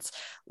difference.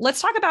 Let's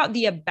talk about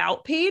the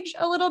about page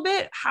a little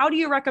bit. How do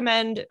you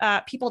recommend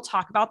people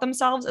talk about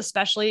themselves,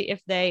 especially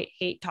if they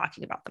hate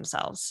talking about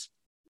themselves?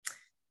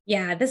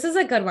 Yeah, this is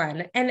a good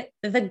one. And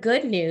the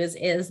good news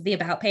is the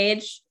about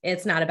page,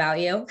 it's not about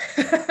you.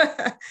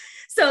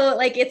 So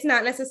like, it's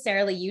not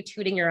necessarily you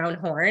tooting your own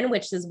horn,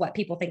 which is what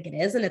people think it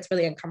is. And it's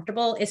really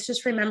uncomfortable. It's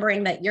just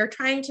remembering that you're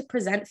trying to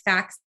present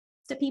facts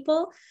to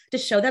people to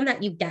show them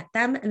that you get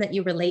them and that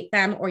you relate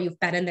them or you've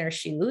been in their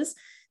shoes.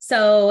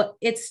 So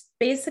it's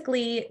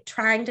basically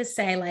trying to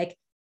say like,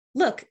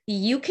 look,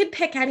 you could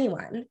pick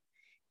anyone.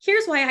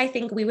 Here's why I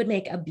think we would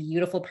make a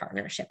beautiful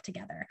partnership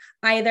together.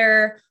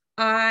 Either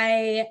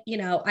I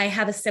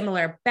have a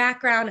similar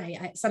background.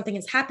 Something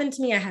has happened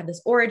to me. I have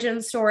this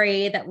origin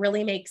story that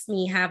really makes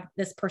me have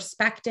this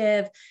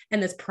perspective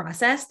and this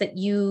process that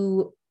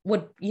you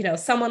would,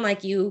 someone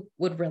like you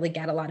would really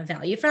get a lot of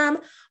value from,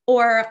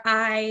 or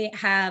I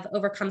have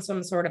overcome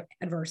some sort of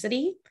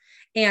adversity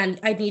and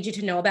I need you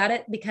to know about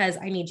it because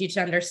I need you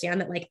to understand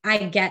that like, I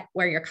get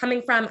where you're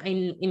coming from.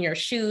 I'm in your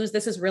shoes.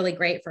 This is really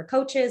great for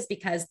coaches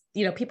because,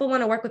 people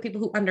want to work with people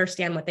who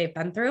understand what they've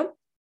been through.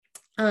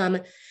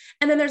 And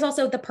then there's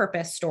also the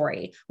purpose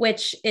story,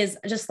 which is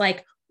just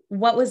like,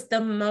 what was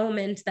the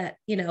moment that,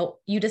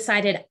 you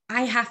decided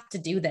I have to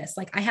do this?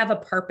 Like I have a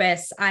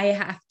purpose. I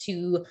have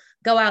to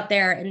go out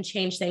there and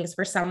change things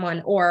for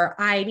someone, or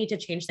I need to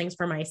change things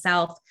for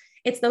myself.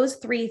 It's those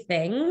three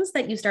things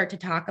that you start to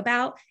talk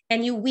about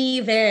and you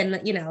weave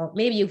in,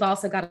 maybe you've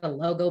also got a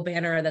logo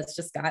banner that's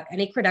just got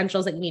any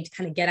credentials that you need to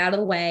kind of get out of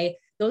the way.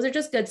 Those are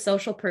just good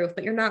social proof,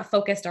 but you're not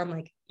focused on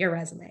like your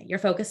resume. You're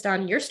focused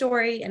on your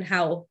story and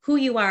how who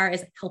you are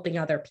is helping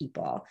other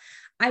people.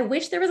 I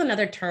wish there was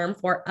another term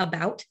for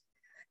about,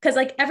 because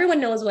like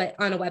everyone knows what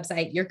on a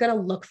website, you're going to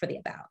look for the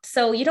about.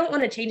 So you don't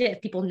want to change it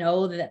if people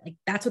know that like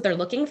that's what they're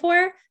looking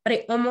for. But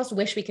I almost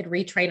wish we could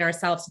retrain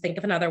ourselves to think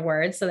of another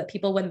word so that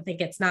people wouldn't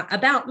think it's not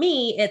about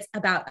me, it's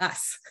about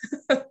us.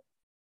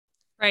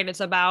 Right.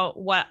 It's about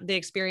what the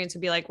experience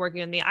would be like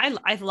working with me.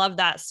 I love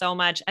that so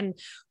much. And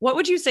what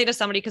would you say to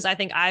somebody? Because I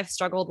think I've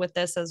struggled with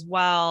this as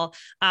well.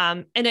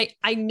 And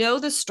I know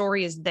the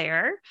story is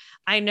there.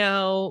 I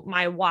know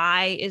my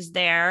why is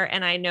there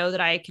and I know that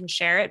I can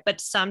share it,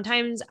 but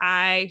sometimes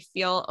I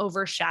feel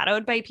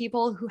overshadowed by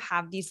people who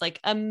have these like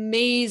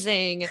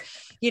amazing,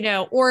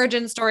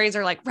 origin stories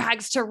or like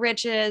rags to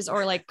riches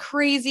or like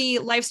crazy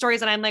life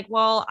stories. And I'm like,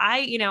 well,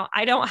 I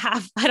don't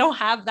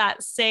have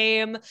that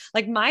same,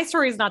 like my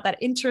story is not that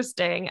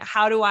interesting.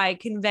 How do I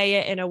convey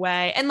it in a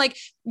way? And like,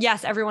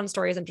 yes, everyone's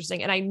story is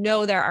interesting. And I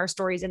know there are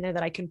stories in there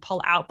that I can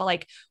pull out, but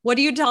like, what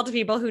do you tell to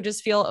people who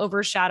just feel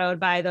overshadowed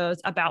by those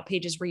about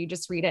pages where you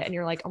just read it and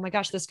you're like, oh my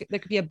gosh, there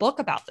could be a book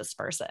about this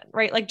person,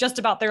 right? Like just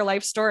about their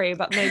life story,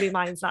 but maybe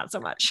mine's not so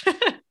much.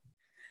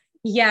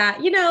 Yeah.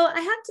 I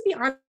have to be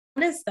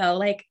honest though.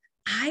 Like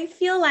I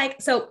feel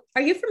like, so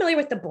are you familiar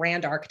with the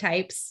brand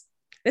archetypes?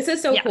 This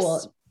is so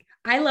cool.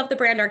 I love the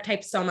brand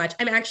archetypes so much.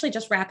 I'm actually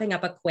just wrapping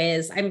up a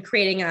quiz. I'm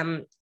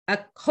creating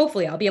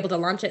hopefully I'll be able to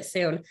launch it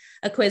soon,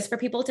 a quiz for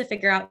people to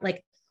figure out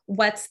like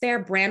what's their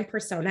brand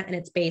persona. And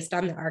it's based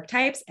on the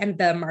archetypes and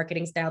the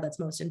marketing style that's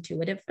most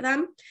intuitive for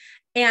them.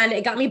 And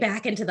it got me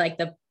back into like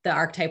the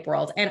archetype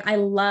world. And I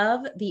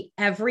love the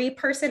every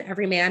person,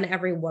 every man,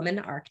 every woman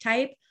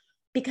archetype,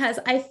 because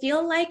I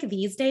feel like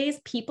these days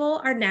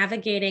people are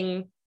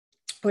navigating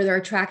where they're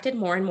attracted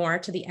more and more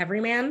to the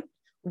everyman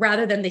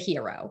rather than the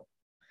hero.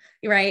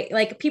 Right?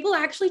 Like people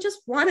actually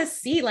just want to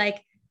see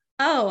like,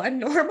 oh, a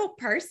normal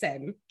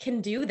person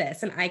can do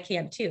this and I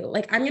can too.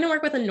 Like I'm going to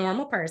work with a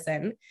normal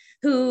person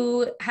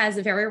who has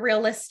very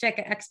realistic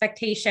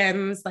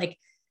expectations. Like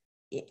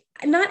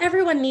not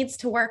everyone needs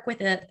to work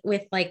with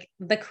like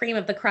the cream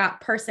of the crop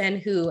person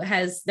who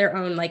has their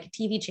own like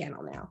TV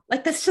channel now.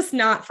 Like that's just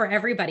not for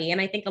everybody. And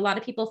I think a lot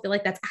of people feel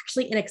like that's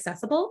actually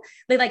inaccessible.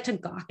 They like to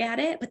gawk at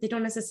it, but they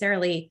don't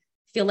necessarily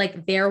feel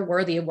like they're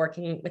worthy of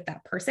working with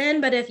that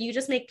person. But if you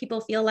just make people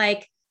feel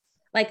like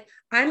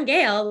I'm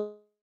Gail,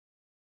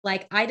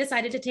 like I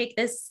decided to take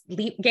this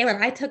leap,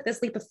 Galen, I took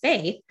this leap of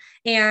faith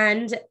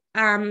and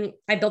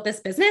I built this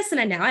business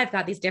and now I've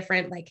got these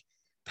different like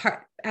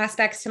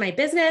aspects to my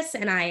business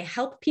and I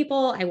help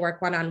people, I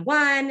work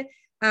one-on-one.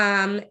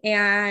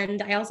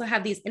 And I also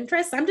have these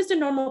interests. I'm just a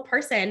normal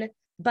person,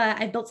 but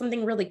I built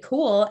something really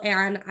cool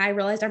and I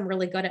realized I'm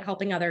really good at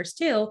helping others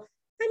too.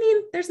 I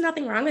mean, there's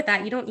nothing wrong with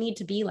that. You don't need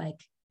to be like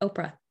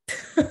Oprah.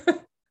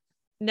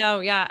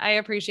 No, yeah, I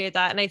appreciate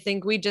that. And I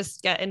think we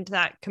just get into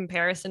that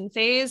comparison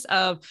phase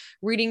of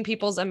reading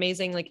people's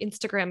amazing like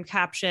Instagram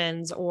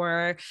captions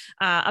or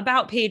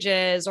about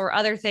pages or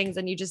other things.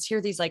 And you just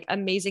hear these like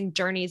amazing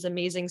journeys,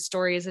 amazing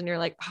stories. And you're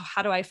like, oh,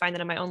 how do I find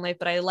that in my own life?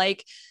 But I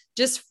like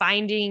just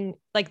finding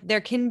like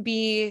there can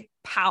be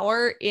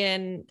power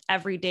in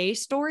everyday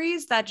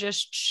stories that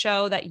just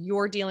show that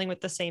you're dealing with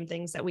the same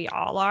things that we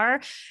all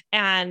are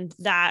and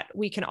that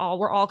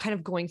we're all kind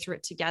of going through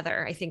it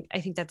together. I think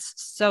that's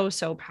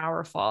so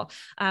powerful.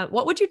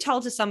 What would you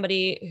tell to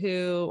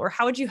somebody or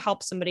how would you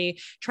help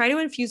somebody try to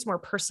infuse more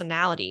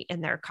personality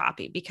in their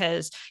copy?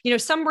 Because,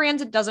 some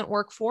brands it doesn't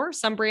work for,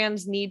 some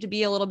brands need to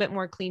be a little bit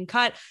more clean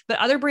cut, but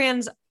other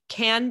brands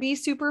can be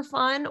super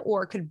fun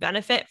or could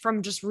benefit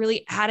from just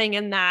really adding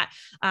in that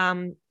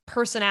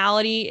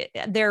personality,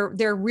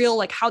 their real,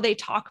 like how they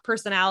talk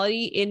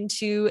personality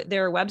into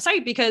their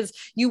website, because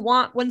you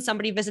want when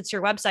somebody visits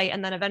your website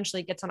and then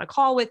eventually gets on a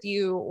call with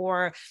you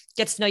or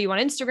gets to know you on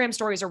Instagram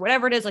stories or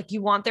whatever it is, like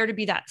you want there to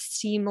be that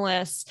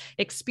seamless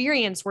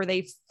experience where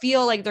they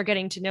feel like they're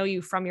getting to know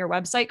you from your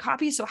website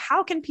copy. So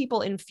how can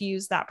people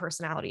infuse that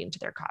personality into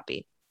their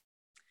copy?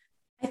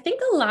 I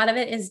think a lot of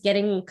it is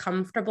getting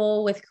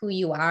comfortable with who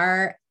you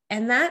are.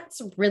 And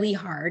that's really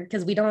hard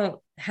because we don't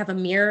have a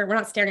mirror. We're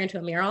not staring into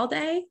a mirror all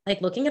day,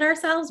 like looking at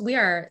ourselves. We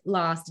are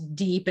lost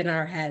deep in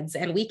our heads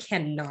and we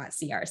cannot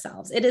see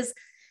ourselves. It is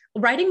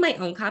writing my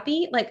own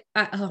copy, like,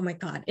 oh my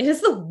God, it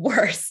is the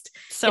worst.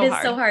 So it is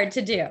hard. so hard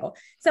to do.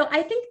 So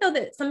I think though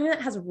that something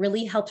that has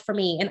really helped for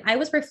me, and I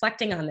was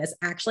reflecting on this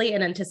actually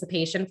in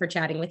anticipation for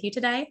chatting with you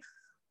today,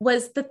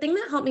 was the thing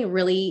that helped me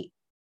really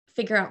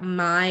figure out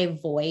my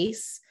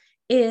voice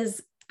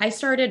is I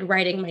started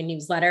writing my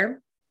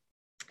newsletter.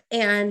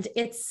 And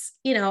it's,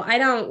 I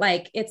don't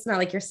like, it's not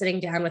like you're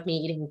sitting down with me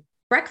eating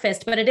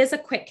breakfast, but it is a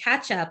quick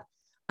catch up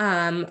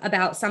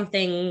about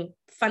something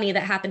funny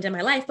that happened in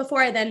my life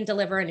before I then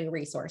deliver a new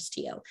resource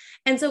to you.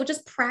 And so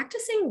just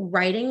practicing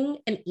writing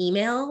an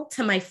email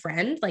to my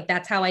friend, like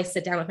that's how I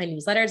sit down with my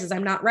newsletters, is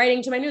I'm not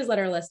writing to my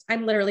newsletter list.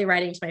 I'm literally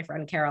writing to my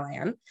friend, Carol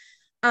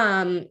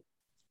Ann,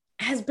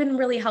 has been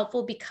really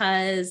helpful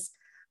because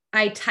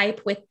I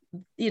type with,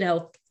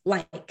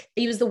 like,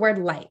 I use the word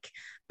like.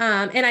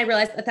 And I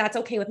realized that that's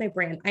okay with my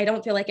brand. I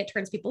don't feel like it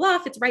turns people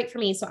off. It's right for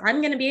me. So I'm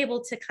going to be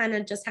able to kind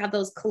of just have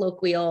those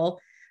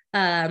colloquial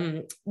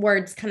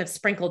words kind of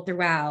sprinkled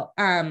throughout.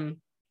 And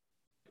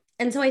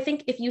so I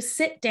think if you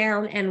sit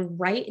down and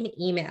write an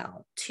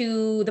email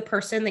to the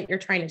person that you're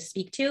trying to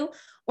speak to,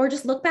 or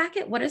just look back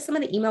at what are some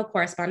of the email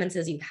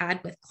correspondences you've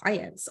had with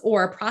clients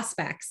or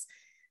prospects,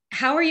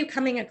 how are you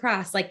coming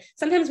across? Like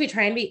sometimes we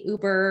try and be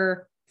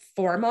uber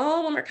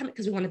formal when we're coming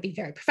because we want to be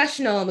very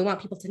professional and we want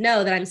people to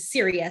know that I'm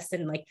serious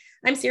and like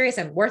I'm serious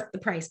and worth the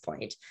price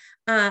point.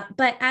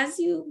 But as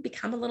you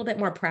become a little bit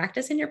more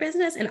practice in your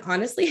business, and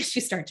honestly, as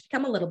you start to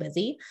become a little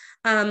busy,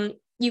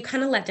 you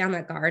kind of let down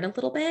that guard a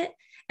little bit.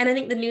 And I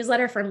think the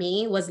newsletter for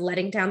me was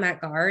letting down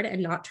that guard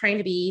and not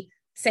trying to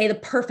say the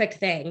perfect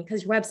thing,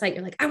 because your website,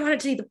 you're like, I want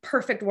it to be the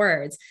perfect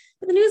words.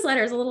 But the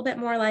newsletter is a little bit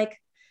more like,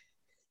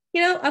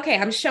 okay,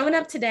 I'm showing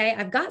up today.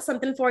 I've got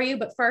something for you,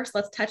 but first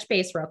let's touch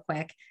base real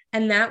quick.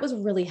 And that was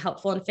really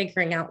helpful in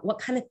figuring out what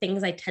kind of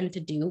things I tend to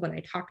do when I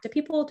talk to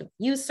people. To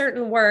use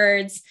certain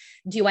words?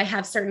 Do I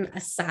have certain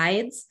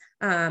asides?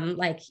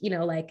 Like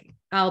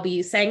I'll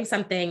be saying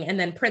something and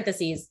then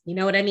parentheses, you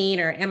know what I mean?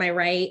 Or am I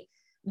right?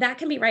 That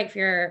can be right for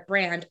your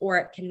brand or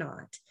it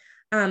cannot.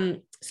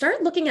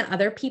 Start looking at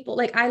other people.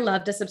 Like I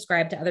love to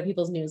subscribe to other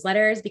people's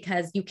newsletters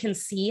because you can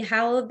see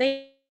how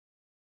they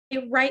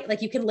write.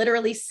 Like you can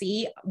literally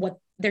see what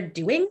they're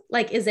doing.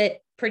 Like, is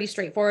it pretty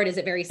straightforward? Is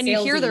it very salesy? And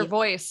you hear their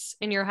voice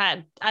in your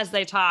head as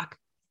they talk.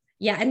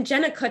 Yeah. And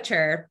Jenna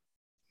Kutcher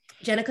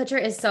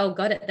is so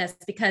good at this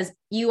because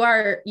you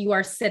are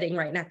sitting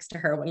right next to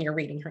her when you're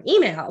reading her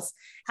emails.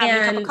 Having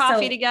a cup of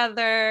coffee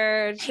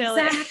together.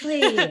 Chilling.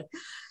 Exactly.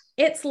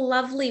 It's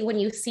lovely when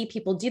you see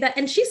people do that.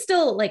 And she's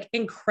still like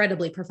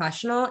incredibly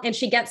professional and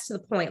she gets to the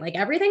point, like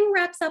everything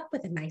wraps up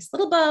with a nice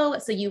little bow.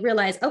 So you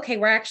realize, okay,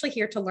 we're actually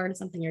here to learn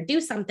something or do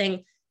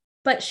something,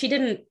 but she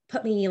didn't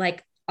put me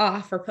like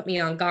off or put me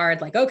on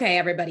guard. Like, okay,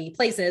 everybody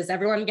places,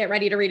 everyone get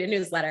ready to read a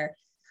newsletter.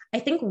 I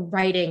think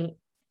writing,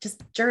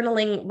 just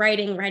journaling,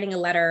 writing a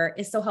letter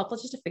is so helpful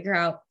just to figure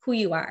out who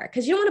you are.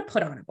 Cause you don't want to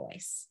put on a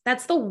voice.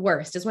 That's the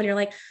worst, is when you're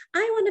like,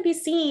 I want to be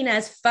seen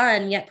as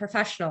fun yet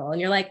professional. And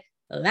you're like,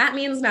 that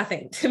means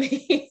nothing to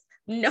me.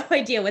 No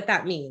idea what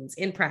that means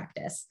in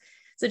practice.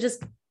 So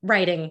just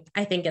writing,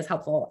 I think, is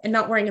helpful, and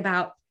not worrying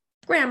about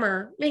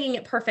grammar, making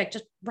it perfect.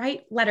 Just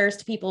write letters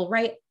to people,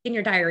 write in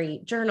your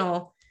diary,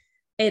 journal.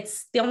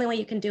 It's the only way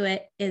you can do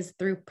it is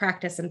through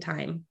practice and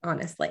time,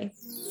 honestly.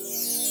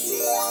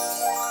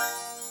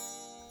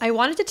 I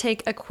wanted to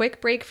take a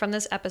quick break from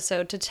this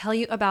episode to tell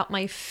you about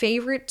my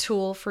favorite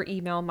tool for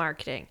email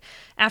marketing.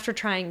 After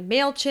trying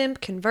MailChimp,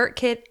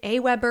 ConvertKit,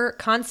 Aweber,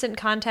 Constant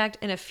Contact,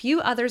 and a few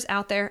others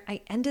out there,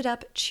 I ended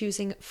up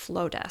choosing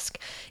Flowdesk.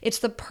 It's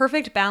the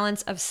perfect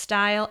balance of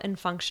style and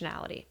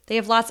functionality. They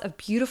have lots of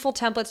beautiful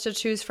templates to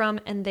choose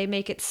from, and they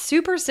make it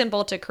super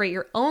simple to create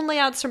your own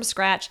layouts from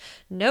scratch,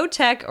 no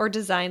tech or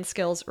design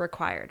skills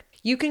required.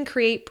 You can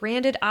create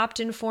branded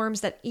opt-in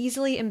forms that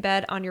easily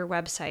embed on your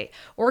website,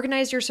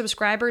 organize your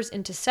subscribers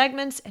into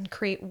segments, and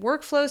create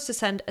workflows to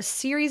send a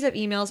series of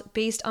emails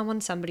based on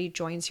when somebody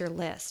joins your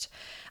list.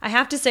 I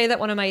have to say that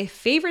one of my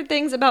favorite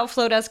things about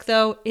Flowdesk,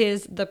 though,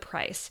 is the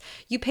price.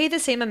 You pay the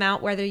same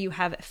amount whether you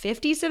have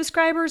 50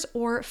 subscribers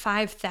or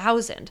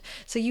 5,000,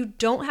 so you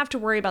don't have to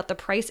worry about the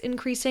price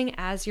increasing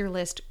as your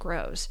list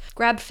grows.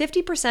 Grab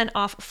 50%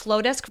 off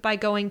Flowdesk by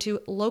going to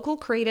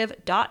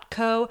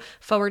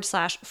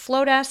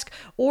localcreative.co/Flowdesk,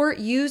 or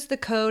use the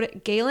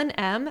code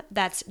GALENM,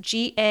 that's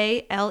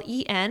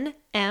GALENM,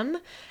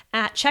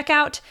 at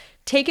checkout.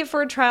 Take it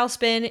for a trial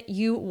spin.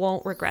 You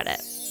won't regret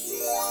it.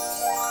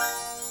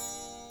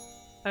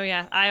 Oh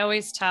yeah, I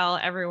always tell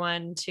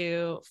everyone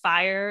to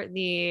fire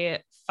the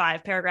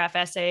 5-paragraph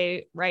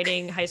essay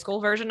writing high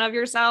school version of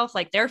yourself.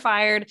 Like, they're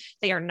fired.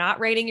 They are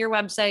not rating your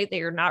website.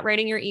 They are not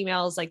rating your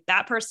emails. Like,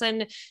 that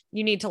person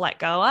you need to let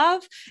go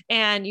of,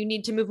 and you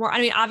need to move more.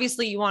 I mean,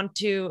 obviously you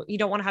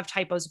don't want to have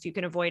typos if you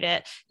can avoid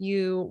it.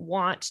 You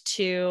want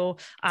to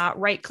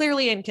write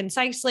clearly and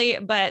concisely,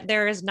 but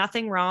there is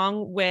nothing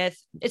wrong with,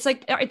 it's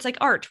like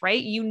art,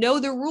 right? You know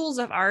the rules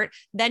of art,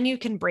 then you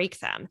can break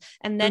them.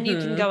 And then you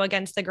can go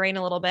against the grain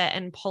a little bit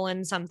and pull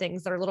in some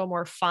things that are a little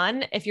more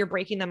fun if you're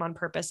breaking them on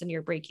purpose and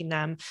you're breaking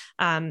them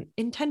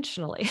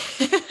intentionally.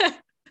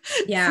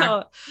 Yeah.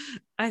 So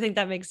I think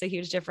that makes a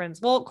huge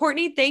difference. Well,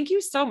 Courtney, thank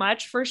you so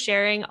much for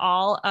sharing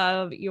all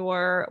of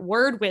your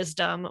word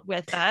wisdom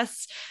with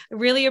us. I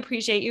really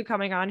appreciate you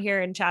coming on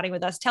here and chatting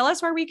with us. Tell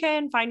us where we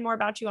can find more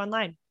about you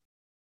online.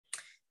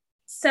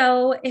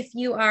 So if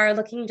you are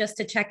looking just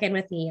to check in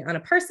with me on a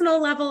personal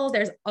level,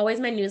 there's always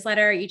my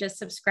newsletter. You just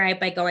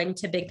subscribe by going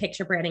to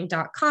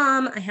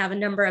bigpicturebranding.com. I have a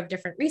number of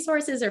different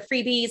resources or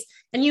freebies,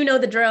 and you know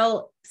the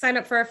drill. Sign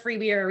up for a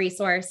freebie or a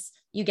resource,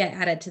 you get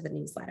added to the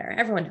newsletter.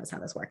 Everyone knows how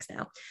this works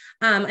now.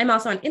 I'm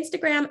also on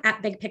Instagram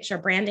at Big Picture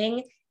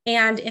Branding.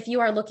 And if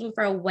you are looking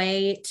for a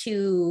way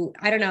to,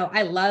 I don't know,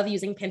 I love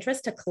using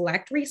Pinterest to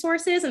collect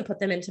resources and put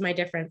them into my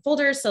different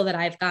folders so that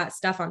I've got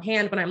stuff on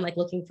hand when I'm like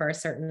looking for a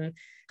certain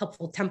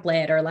helpful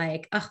template, or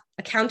like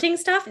accounting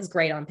stuff is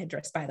great on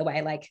Pinterest, by the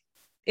way. Like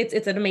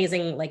it's an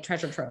amazing like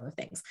treasure trove of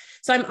things.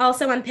 So I'm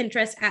also on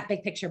Pinterest at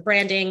Big Picture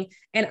Branding,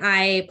 and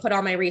I put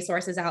all my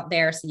resources out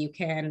there so you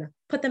can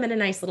put them in a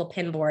nice little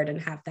pin board and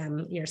have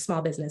them your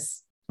small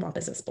business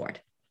board.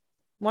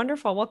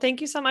 Wonderful. Well, thank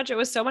you so much. It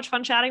was so much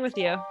fun chatting with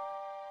you.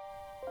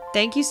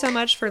 Thank you so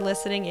much for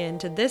listening in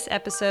to this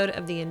episode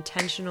of the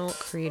Intentional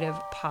Creative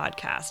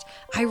Podcast.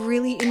 I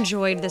really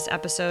enjoyed this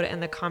episode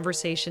and the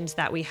conversations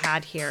that we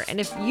had here.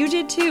 And if you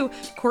did too,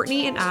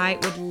 Courtney and I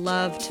would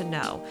love to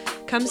know.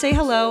 Come say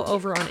hello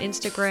over on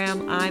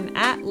Instagram. I'm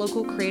at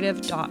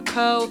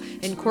localcreative.co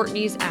and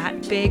Courtney's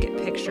at Big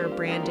Picture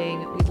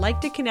Branding. We'd like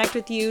to connect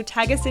with you.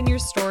 Tag us in your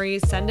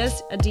stories, send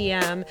us a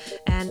DM,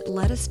 and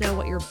let us know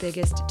what your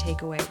biggest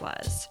takeaway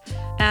was.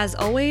 As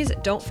always,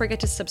 don't forget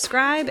to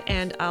subscribe,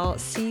 and I'll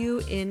see you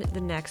in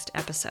the next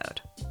episode.